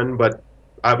keen on, but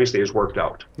obviously has worked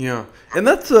out. Yeah, and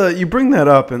that's you bring that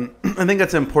up, and I think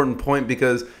that's an important point,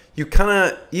 because you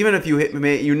kind of, even if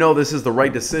this is the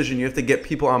right decision, you have to get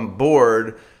people on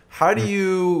board. How do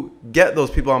you get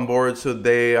those people on board so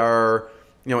they are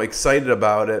excited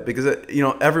about it? Because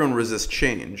everyone resists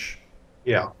change.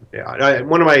 Yeah.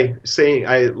 One of my saying,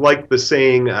 I like the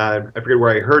saying, I forget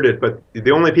where I heard it, but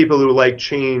the only people who like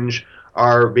change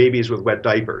are babies with wet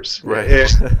diapers. Right.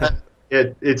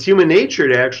 It's human nature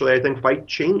to actually, I think, fight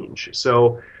change.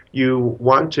 So you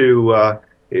want to,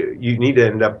 you need to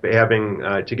end up having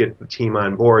to get the team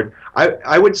on board.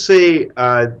 I would say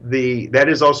that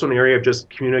is also an area of just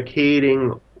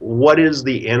communicating what is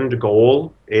the end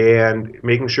goal and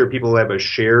making sure people have a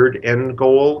shared end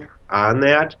goal on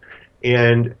that.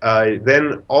 And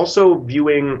then also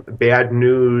viewing bad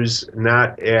news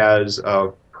not as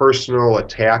a personal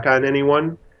attack on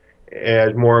anyone,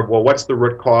 as more of, well, what's the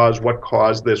root cause? What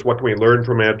caused this? What can we learn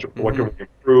from it? What can we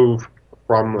improve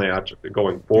from that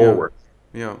going forward?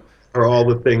 Yeah. Are all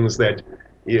the things that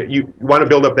you want to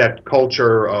build up that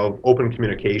culture of open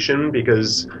communication,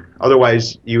 because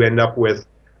otherwise you end up with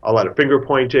a lot of finger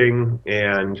pointing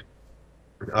and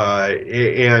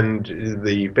and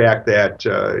the fact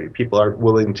that people are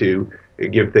willing to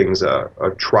give things a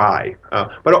try.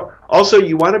 But also,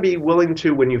 you want to be willing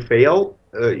to, when you fail,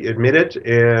 admit it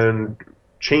and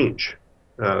change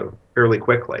fairly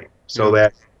quickly, so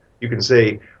that you can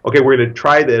say, okay, we're going to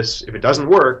try this. If it doesn't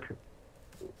work,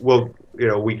 well,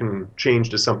 we can change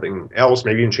to something else,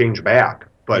 maybe even change back.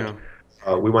 But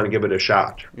we want to give it a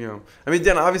shot. Yeah. I mean,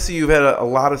 Dan, obviously you've had a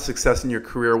lot of success in your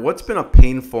career. What's been a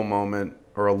painful moment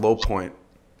or a low point?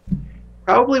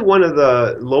 Probably one of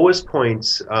the lowest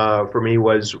points for me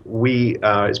was we,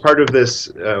 as part of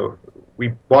this, we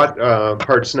bought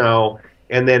Parts Now,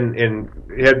 and then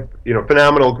had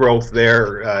phenomenal growth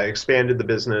there, expanded the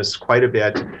business quite a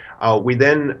bit. We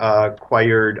then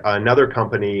acquired another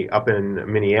company up in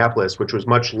Minneapolis, which was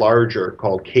much larger,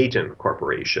 called Caton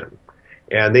Corporation,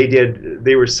 and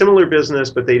they were similar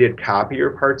business, but they did copier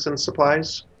parts and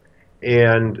supplies.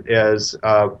 And as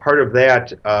part of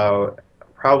that,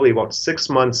 probably about 6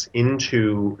 months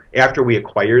after we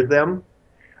acquired them,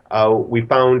 we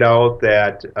found out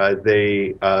that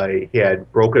they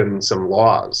had broken some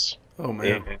laws. Oh,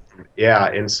 man.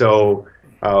 And so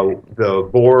the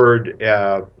board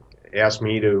asked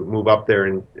me to move up there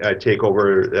and take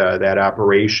over that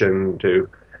operation to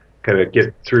kind of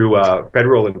get through a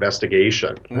federal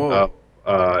investigation.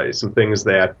 Some things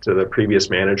that the previous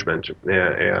management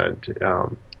had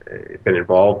been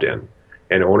involved in,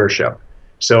 and ownership.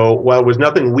 So while it was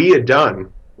nothing we had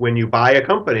done, when you buy a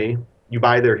company, you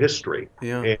buy their history,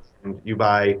 and you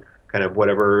buy kind of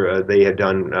whatever they had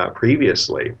done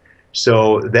previously.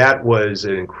 So that was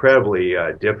an incredibly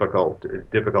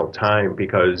difficult time,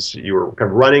 because you were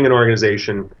kind of running an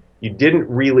organization. You didn't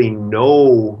really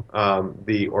know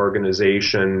the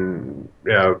organization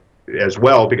as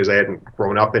well, because I hadn't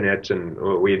grown up in it, and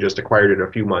we had just acquired it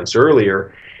a few months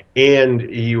earlier. And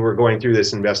you were going through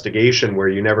this investigation where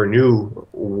you never knew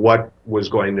what was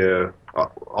going to,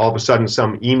 all of a sudden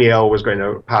some email was going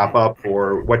to pop up,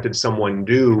 or what did someone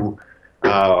do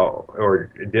or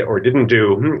didn't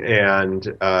do, and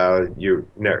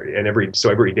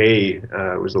every day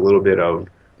was a little bit of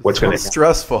what's going to happen.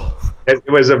 Stressful. It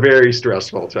was a very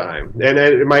stressful time, and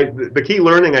the key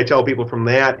learning I tell people from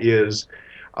that is,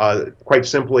 quite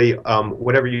simply,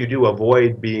 whatever you do,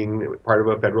 avoid being part of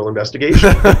a federal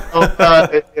investigation.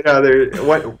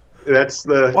 That's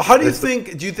the. Well, how do you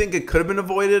think? Do you think it could have been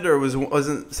avoided, or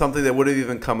wasn't something that would have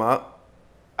even come up?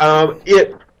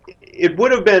 It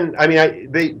would have been. I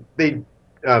mean, they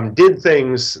did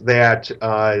things that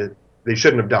they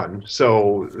shouldn't have done.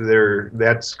 So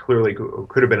that's clearly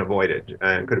could have been avoided,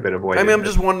 and could have been avoided. I mean, I'm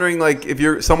just wondering, like,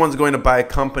 if someone's going to buy a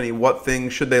company, what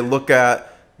things should they look at?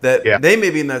 That they may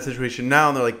be in that situation now,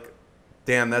 and they're like,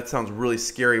 damn, that sounds really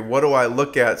scary. What do I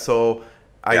look at so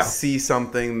I see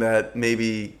something that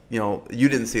maybe you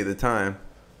didn't see at the time?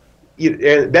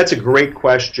 And that's a great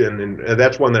question, and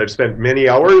that's one that I've spent many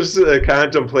hours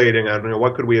contemplating on.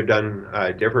 What could we have done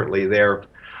differently there?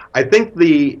 I think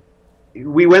we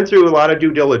went through a lot of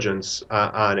due diligence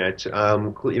on it.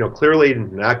 Clearly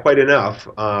not quite enough.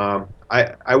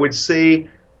 I would say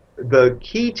the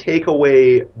key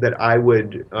takeaway that I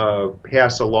would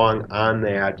pass along on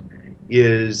that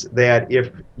is that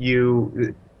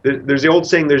there's the old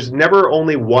saying, there's never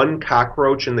only one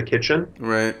cockroach in the kitchen.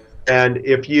 Right. And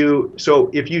if you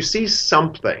see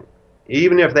something,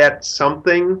 even if that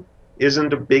something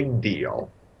isn't a big deal,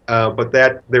 but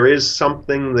that there is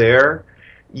something there,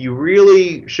 you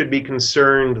really should be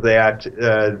concerned that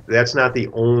that's not the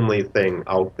only thing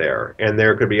out there, and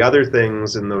there could be other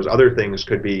things, and those other things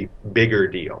could be bigger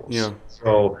deals. Yeah.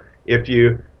 So if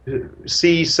you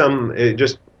see some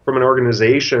just from an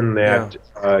organization that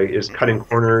is cutting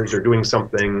corners or doing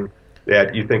something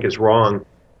that you think is wrong,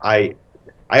 I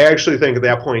actually think at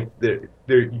that point that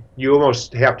you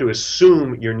almost have to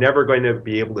assume you're never going to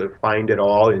be able to find it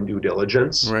all in due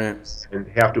diligence, right? And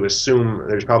have to assume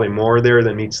there's probably more there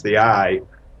than meets the eye,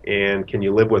 and can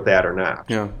you live with that or not?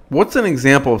 Yeah. What's an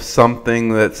example of something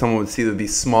that someone would see that be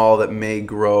small that may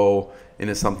grow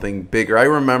into something bigger? I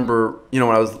remember, when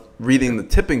I was reading The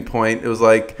Tipping Point, it was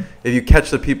like, if you catch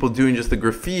the people doing just the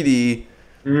graffiti,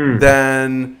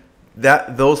 then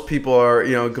those people are,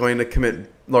 going to commit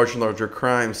larger and larger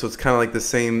crimes. So it's kind of like the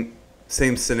same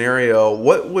scenario.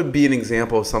 What would be an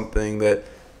example of something that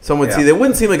someone would see that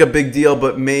wouldn't seem like a big deal,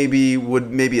 but maybe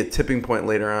a tipping point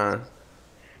later on?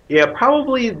 Yeah,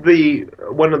 probably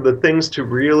one of the things to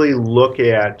really look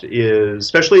at is,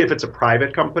 especially if it's a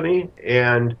private company,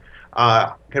 and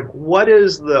what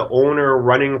is the owner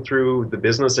running through the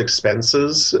business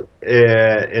expenses,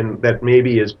 and that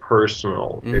maybe is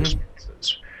personal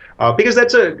expenses. because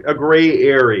that's a gray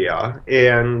area,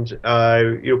 and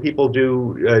people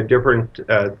do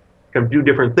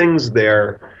different things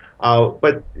there.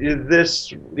 But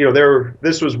this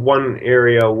was one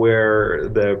area where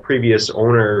the previous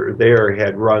owner there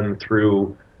had run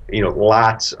through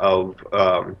lots of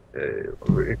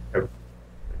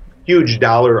huge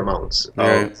dollar amounts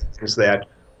of things that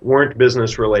weren't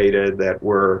business related, that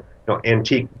were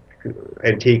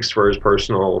antiques for his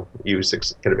personal use,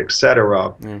 kind of,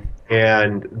 etc.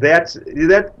 And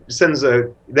that sends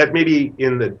that maybe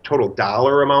in the total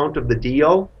dollar amount of the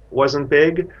deal wasn't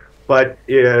big, but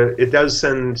it does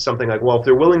send something like, well, if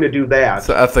they're willing to do that, it's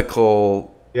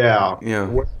ethical. Yeah. Yeah.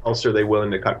 What else are they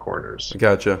willing to cut corners?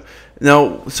 Gotcha.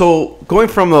 Now, so going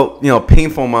from a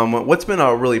painful moment, what's been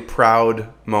a really proud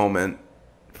moment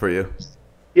for you?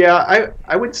 Yeah,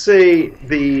 I would say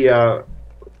the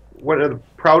one of the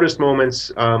proudest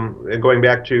moments, and going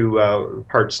back to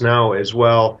Parts Now as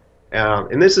well,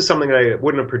 and this is something that I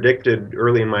wouldn't have predicted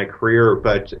early in my career,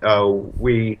 but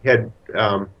we had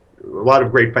a lot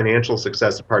of great financial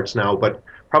success at Parts Now, but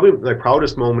probably the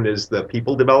proudest moment is the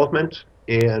people development.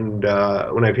 And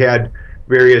when I've had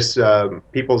various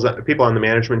people on the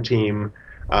management team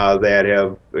that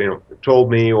have told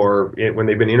me, or when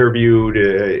they've been interviewed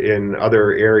in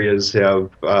other areas, have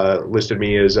listed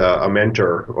me as a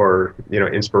mentor or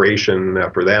inspiration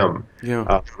for them,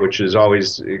 which is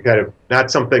always kind of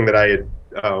not something that I had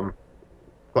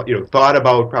thought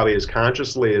about probably as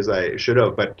consciously as I should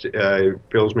have, but it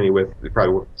fills me with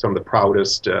probably some of the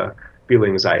proudest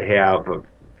feelings I have of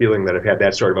feeling that I've had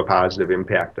that sort of a positive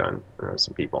impact on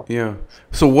some people. Yeah.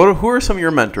 So who are some of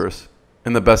your mentors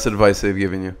and the best advice they've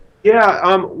given you?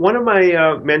 Yeah, one of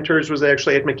my mentors was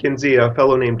actually at McKinsey, a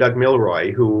fellow named Doug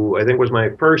Milroy, who I think was my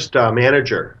first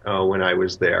manager when I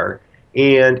was there.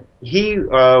 And he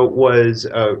was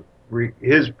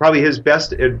probably his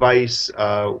best advice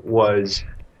was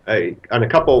on a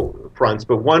couple fronts,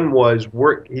 but one was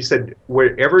work. He said,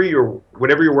 whatever you're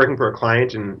working for a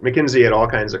client, and McKinsey had all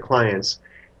kinds of clients,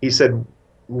 he said,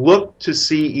 look to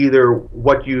see either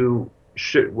what you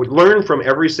should learn from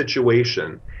every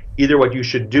situation, either what you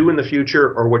should do in the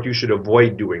future or what you should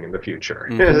avoid doing in the future.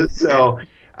 So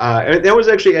and that was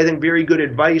actually, I think, very good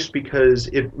advice, because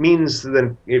it means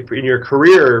that if in your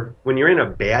career, when you're in a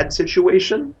bad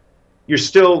situation, you're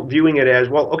still viewing it as,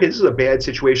 well, okay, this is a bad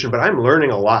situation, but I'm learning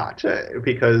a lot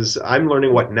because I'm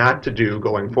learning what not to do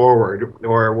going forward,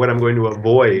 or what I'm going to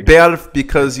avoid. Bad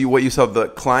because what you saw the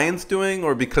clients doing,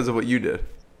 or because of what you did?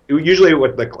 Usually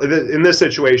in this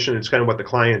situation, it's kind of what the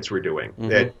clients were doing.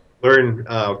 That learn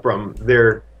from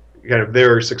their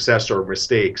success or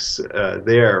mistakes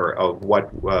there of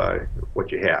what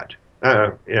you had.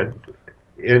 And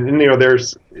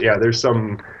there's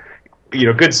some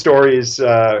good stories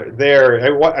there.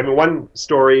 I mean, one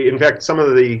story, in fact, some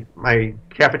of my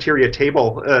cafeteria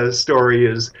table story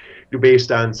is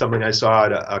based on something I saw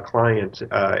at a client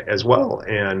as well.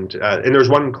 And there's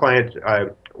one client I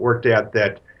worked at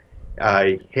that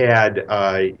had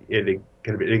a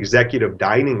kind of an executive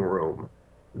dining room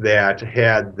that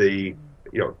had this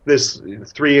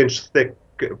 3-inch thick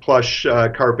plush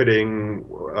carpeting,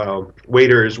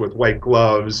 waiters with white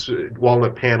gloves,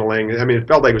 walnut paneling. I mean, it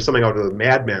felt like it was something out of the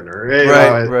Mad Men, or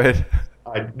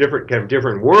a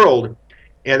different world.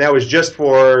 And that was just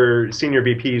for senior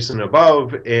VPs and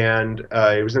above. And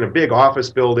it was in a big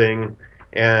office building,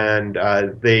 and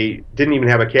they didn't even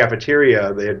have a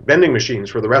cafeteria. They had vending machines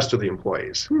for the rest of the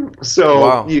employees.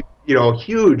 So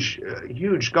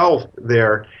huge gulf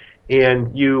there. And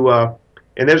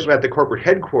and this was at the corporate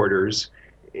headquarters.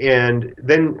 And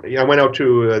then I went out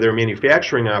to their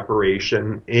manufacturing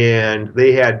operation, and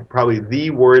they had probably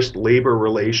the worst labor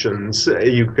relations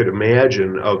you could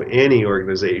imagine of any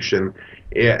organization.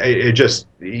 It just,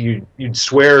 you'd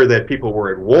swear that people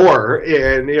were at war,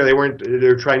 and they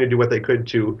were trying to do what they could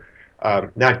to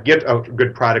not get a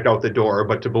good product out the door,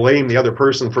 but to blame the other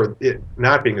person for it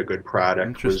not being a good product.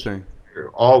 Interesting. Was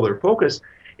all their focus.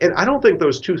 And I don't think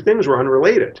those two things were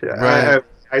unrelated. Right.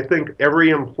 I think every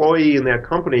employee in that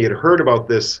company had heard about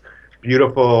this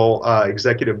beautiful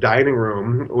executive dining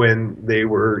room when they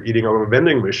were eating on a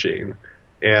vending machine,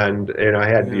 and I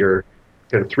had your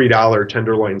kind of $3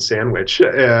 tenderloin sandwich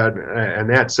and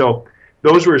that. So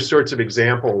those were sorts of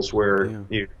examples where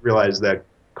you realize that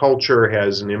culture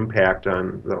has an impact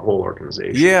on the whole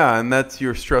organization. Yeah, and that's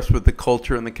your stress with the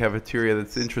culture in the cafeteria.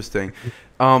 That's interesting.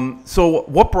 So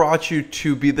what brought you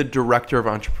to be the director of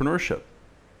entrepreneurship?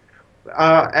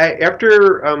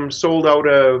 After sold out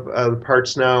of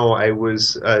Parts Now, I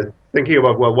was thinking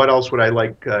about, well, what else would I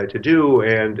like to do?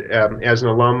 And as an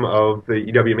alum of the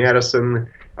UW-Madison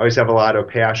I always have a lot of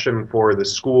passion for the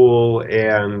school,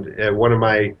 and one of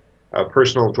my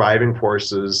personal driving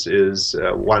forces is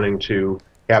wanting to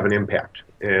have an impact,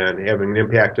 and having an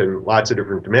impact in lots of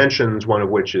different dimensions, one of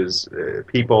which is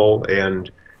people,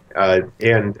 and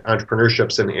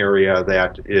entrepreneurship's an area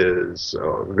that is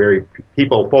very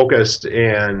people-focused,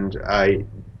 and I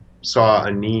saw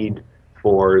a need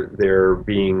for there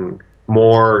being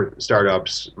more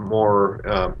startups, more.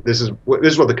 This is what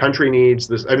the country needs.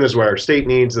 This is what our state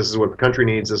needs. This is what the country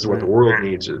needs. This is what the world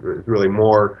needs. Really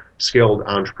more skilled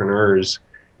entrepreneurs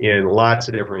in lots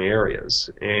of different areas.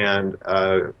 And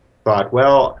thought,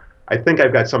 well, I think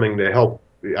I've got something to help.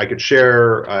 I could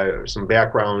share some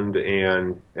background,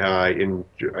 and I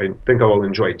think I will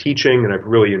enjoy teaching, and I've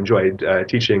really enjoyed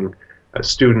teaching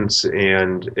students,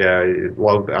 and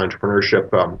love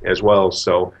entrepreneurship as well.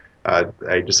 So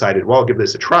I decided, well, I'll give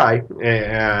this a try,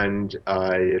 and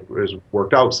it was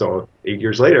worked out. So 8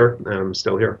 years later, I'm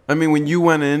still here. I mean, when you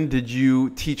went in, did you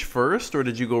teach first, or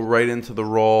did you go right into the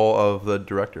role of the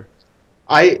director?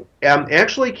 I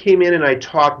actually came in and I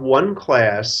taught one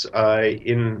class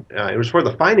it was for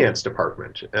the finance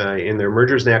department in their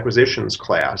mergers and acquisitions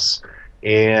class,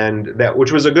 and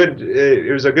which was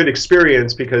it was a good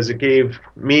experience because it gave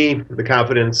me the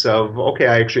confidence of, okay,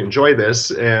 I actually enjoy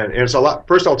this, and it's a lot.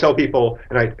 First, I'll tell people,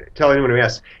 and I tell anyone who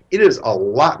asks, it is a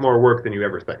lot more work than you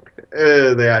ever think.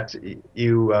 That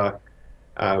you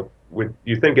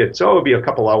think it'll be a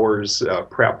couple hours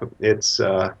prep. It's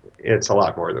a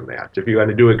lot more than that. If you want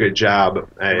to do a good job,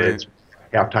 it's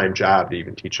a half-time job to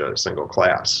even teach a single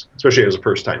class, especially as a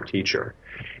first-time teacher.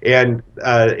 And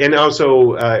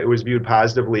also it was viewed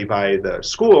positively by the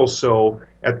school. So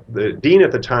the dean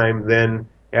at the time then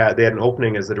they had an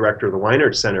opening as the director of the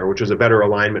Weinert Center, which was a better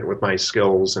alignment with my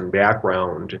skills and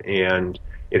background. And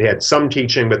it had some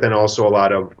teaching, but then also a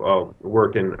lot of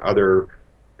work in other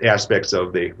aspects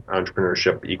of the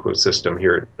entrepreneurship ecosystem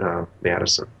here at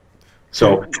Madison.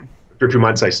 So for 2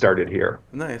 months I started here.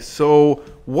 Nice. So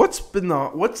what's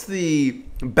the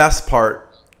best part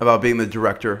about being the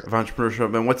director of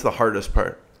entrepreneurship, and what's the hardest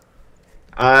part?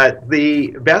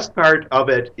 The best part of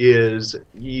it is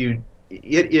it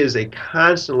is a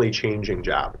constantly changing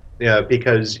job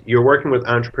because you're working with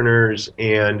entrepreneurs,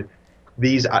 and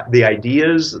the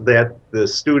ideas that the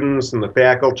students and the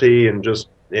faculty and just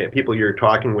people you're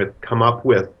talking with come up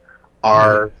with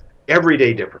are every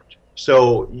day different.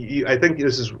 So I think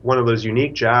this is one of those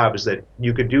unique jobs that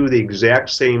you could do the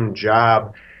exact same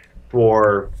job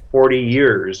for 40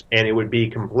 years and it would be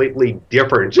completely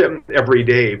different every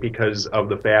day because of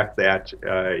the fact that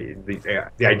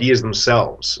the ideas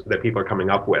themselves that people are coming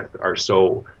up with are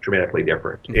so dramatically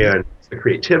different. And the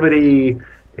creativity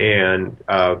and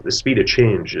the speed of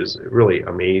change is really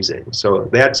amazing. So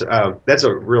that's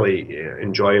a really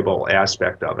enjoyable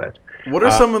aspect of it. What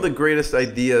are some of the greatest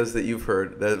ideas that you've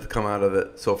heard that have come out of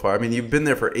it so far? I mean, you've been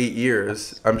there for 8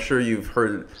 years. I'm sure you've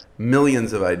heard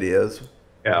millions of ideas.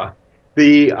 Yeah.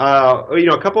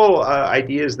 A couple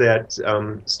ideas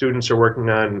that students are working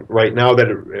on right now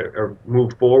that are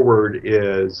moved forward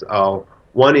is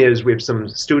one is we have some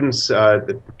students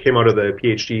that came out of the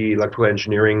PhD electrical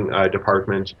engineering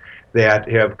department that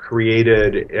have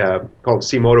created called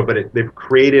C-Motive, but they've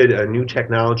created a new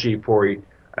technology for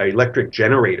electric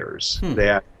generators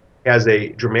that has a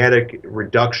dramatic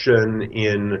reduction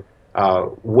in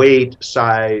weight,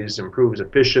 size, improves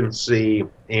efficiency,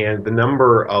 and the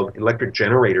number of electric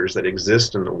generators that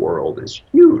exist in the world is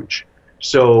huge.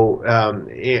 So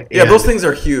yeah, those things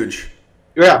are huge.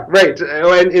 Yeah, right.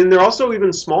 And they're also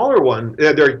even smaller ones.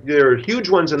 They're huge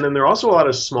ones, and then there are also a lot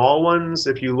of small ones.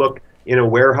 If you look in a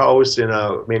warehouse, in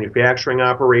a manufacturing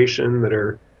operation, that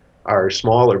are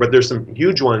smaller, but there's some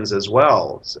huge ones as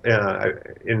well.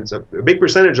 And it's a big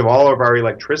percentage of all of our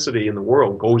electricity in the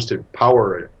world goes to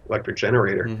power an electric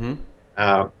generator.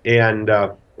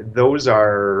 Those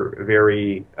are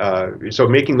very so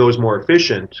making those more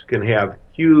efficient can have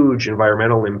huge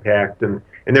environmental impact, and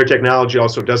their technology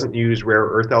also doesn't use rare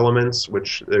earth elements,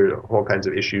 which there are all kinds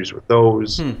of issues with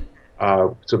those.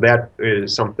 So that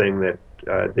is something that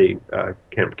they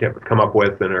can come up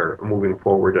with and are moving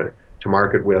forward to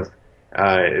market with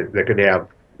that could have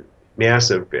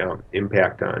massive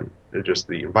impact on just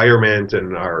the environment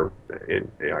and our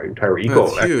entire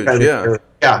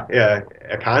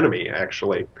economy,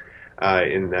 actually,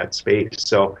 in that space.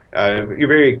 So you're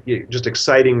very just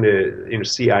exciting to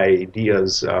see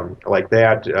ideas like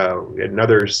that.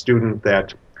 Another student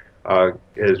that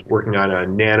is working on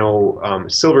a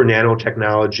silver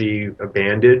nanotechnology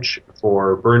bandage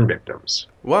for burn victims.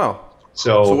 Wow.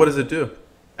 So what does it do?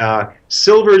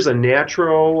 Silver is a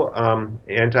natural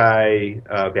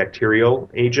antibacterial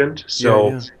agent.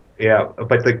 So, yeah,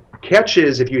 but the catch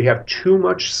is if you have too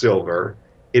much silver,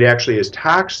 it actually is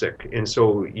toxic, and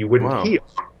so you wouldn't heal.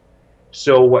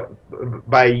 So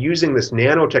by using this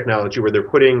nanotechnology where they're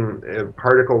putting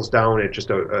particles down at just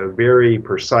a very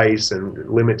precise and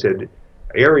limited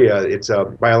area, it's a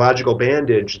biological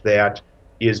bandage that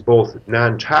is both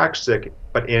non-toxic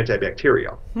but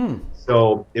antibacterial.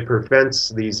 So it prevents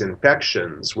these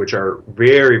infections, which are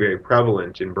very, very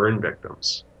prevalent in burn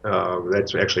victims.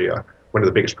 That's actually one of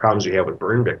the biggest problems we have with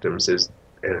burn victims is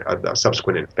a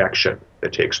subsequent infection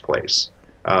that takes place.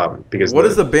 Because what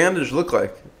does the bandage look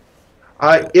like?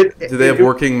 Do they have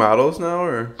working models now,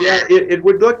 or? Yeah, it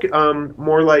would look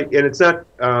more like, and it's not.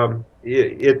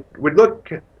 It would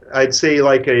look, I'd say,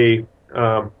 like a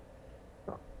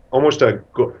almost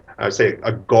I'd say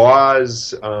a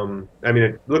gauze. I mean,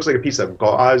 it looks like a piece of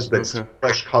gauze that's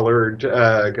flesh colored,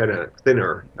 kind of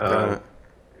thinner.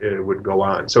 It would go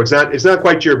on. So it's not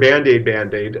quite your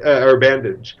Band-Aid or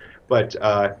bandage, but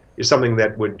it's something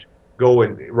that would go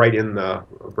right in the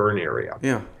burn area.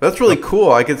 Yeah, that's really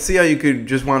cool. I could see how you could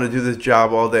just want to do this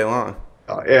job all day long.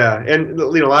 Yeah, and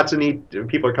lots of neat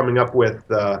people are coming up with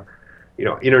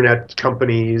internet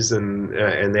companies and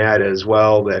that as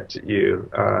well. That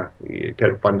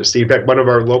kind of fun to see. In fact, one of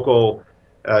our local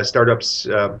startups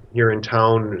here in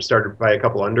town, started by a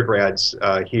couple undergrads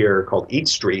here, called Eat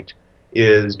Street,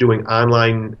 is doing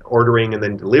online ordering and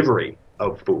then delivery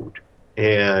of food,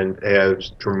 and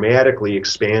has dramatically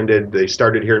expanded. They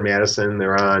started here in Madison.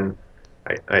 They're on,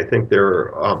 I think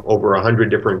they're over 100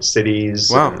 different cities.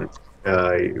 Wow. And,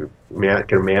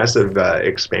 kind of massive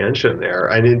expansion there.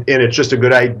 And it's just a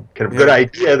good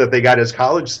idea that they got as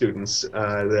college students,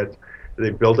 that they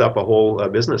built up a whole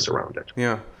business around it.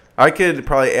 Yeah. I could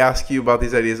probably ask you about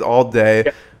these ideas all day.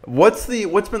 Yeah. What's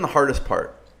been the hardest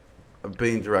part of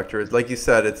being director? Like you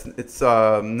said, it's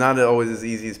not always as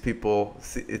easy as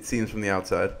it seems from the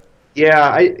outside.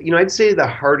 Yeah, I'd say the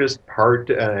hardest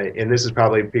part, and this is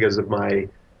probably because of my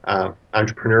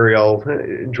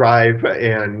entrepreneurial drive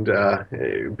and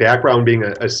background being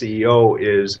a CEO,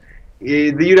 is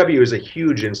the UW is a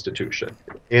huge institution,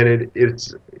 and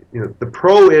it's the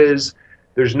pro is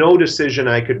there's no decision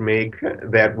I could make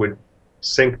that would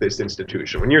sink this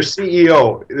institution. When you're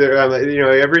CEO,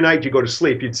 every night you go to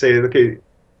sleep, you'd say, okay,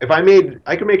 if I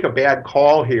could make a bad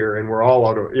call here, and we're all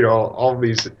out of,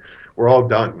 we're all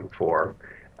done for.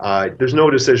 There's no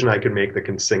decision I could make that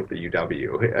can sink the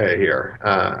UW here.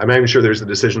 I'm not even sure there's a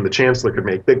decision the chancellor could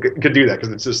make that could do that,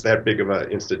 because it's just that big of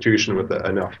an institution with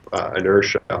enough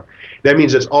inertia. That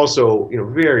means it's also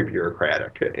very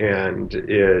bureaucratic and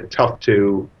tough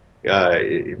to,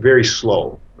 very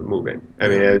slow moving. I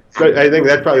mean, I think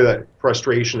that's probably the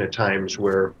frustration at times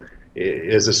where,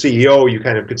 as a CEO, you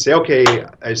kind of could say, okay,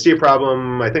 I see a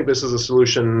problem. I think this is a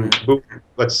solution. Boom,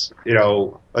 let's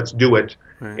do it.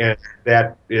 Right. And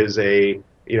that is a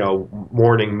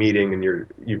morning meeting, and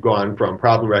you've gone from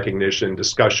problem recognition,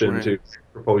 discussion to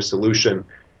proposed solution.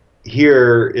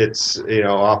 Here, it's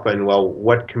often, well,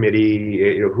 what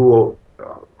committee, who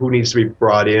needs to be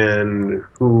brought in,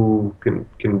 who can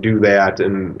do that,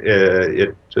 and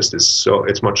it just is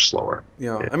it's much slower.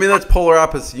 Yeah, I mean, that's polar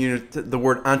opposite. The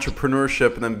word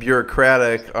entrepreneurship and then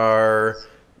bureaucratic are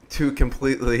two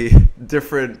completely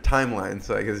different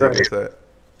timelines, I guess you could say.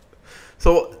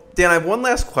 So, Dan, I have one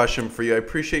last question for you. I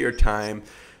appreciate your time.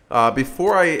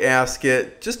 Before I ask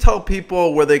it, just tell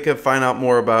people where they can find out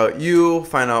more about you,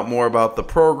 find out more about the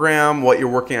program, what you're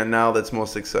working on now that's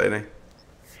most exciting.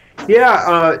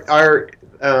 Yeah,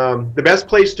 the best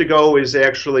place to go is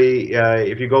actually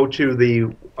if you go to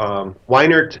the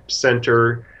Weinert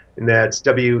Center, and that's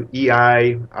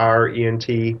WEIRENT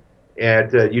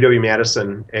at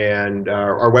UW-Madison, and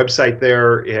our website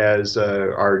there has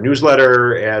our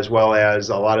newsletter, as well as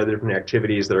a lot of the different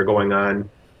activities that are going on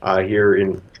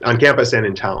here on campus and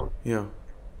in town. Yeah.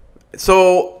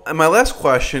 So my last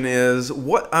question is,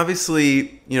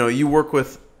 obviously, you work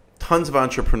with tons of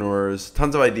entrepreneurs,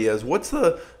 tons of ideas. What's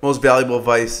the most valuable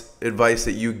advice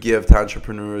that you give to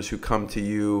entrepreneurs who come to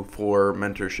you for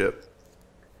mentorship?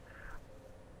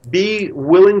 Be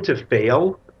willing to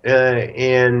fail,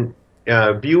 and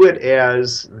view it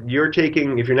as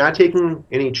if you're not taking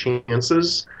any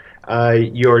chances,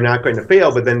 you're not going to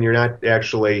fail, but then you're not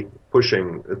actually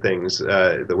pushing things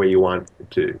the way you want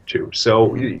to.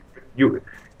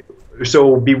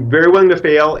 So be very willing to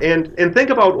fail, and think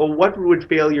about, well, what would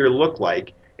failure look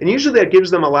like? And usually that gives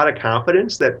them a lot of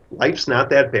confidence that life's not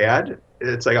that bad.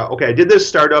 It's like, okay, I did this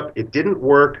startup, it didn't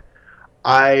work.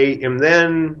 I am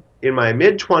then in my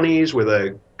mid-20s with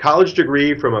a college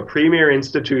degree from a premier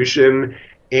institution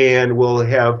and will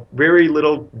have very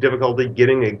little difficulty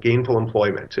getting a gainful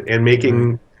employment and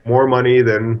making more money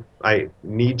than I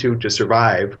need to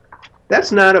survive.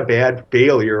 That's not a bad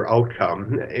failure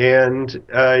outcome, and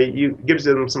it gives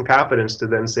them some confidence to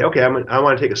then say, okay, I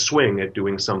want to take a swing at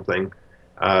doing something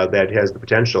that has the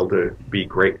potential to be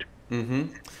great.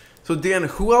 So Dan,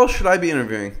 who else should I be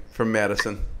interviewing from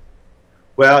Madison?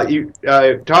 Well, you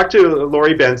talk to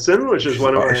Lori Benson, which is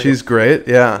one of our... She's great,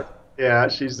 yeah. Yeah,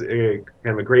 she's kind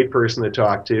of a great person to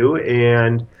talk to.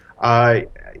 And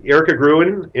Erica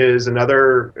Gruen is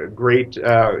another great,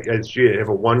 she have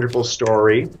a wonderful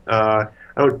story.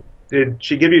 Did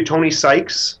she give you Tony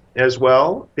Sykes as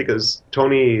well? Because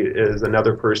Tony is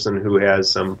another person who has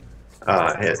some,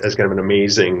 has kind of an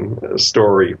amazing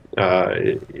story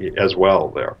as well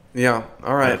there. Yeah,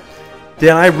 all right.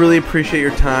 Dan, I really appreciate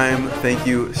your time. Thank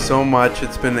you so much.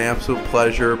 It's been an absolute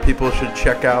pleasure. People should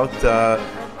check out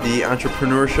the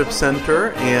Entrepreneurship Center.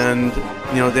 And,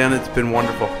 Dan, it's been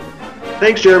wonderful.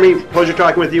 Thanks, Jeremy. Pleasure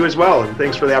talking with you as well. And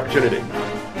thanks for the opportunity.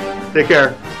 Take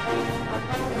care.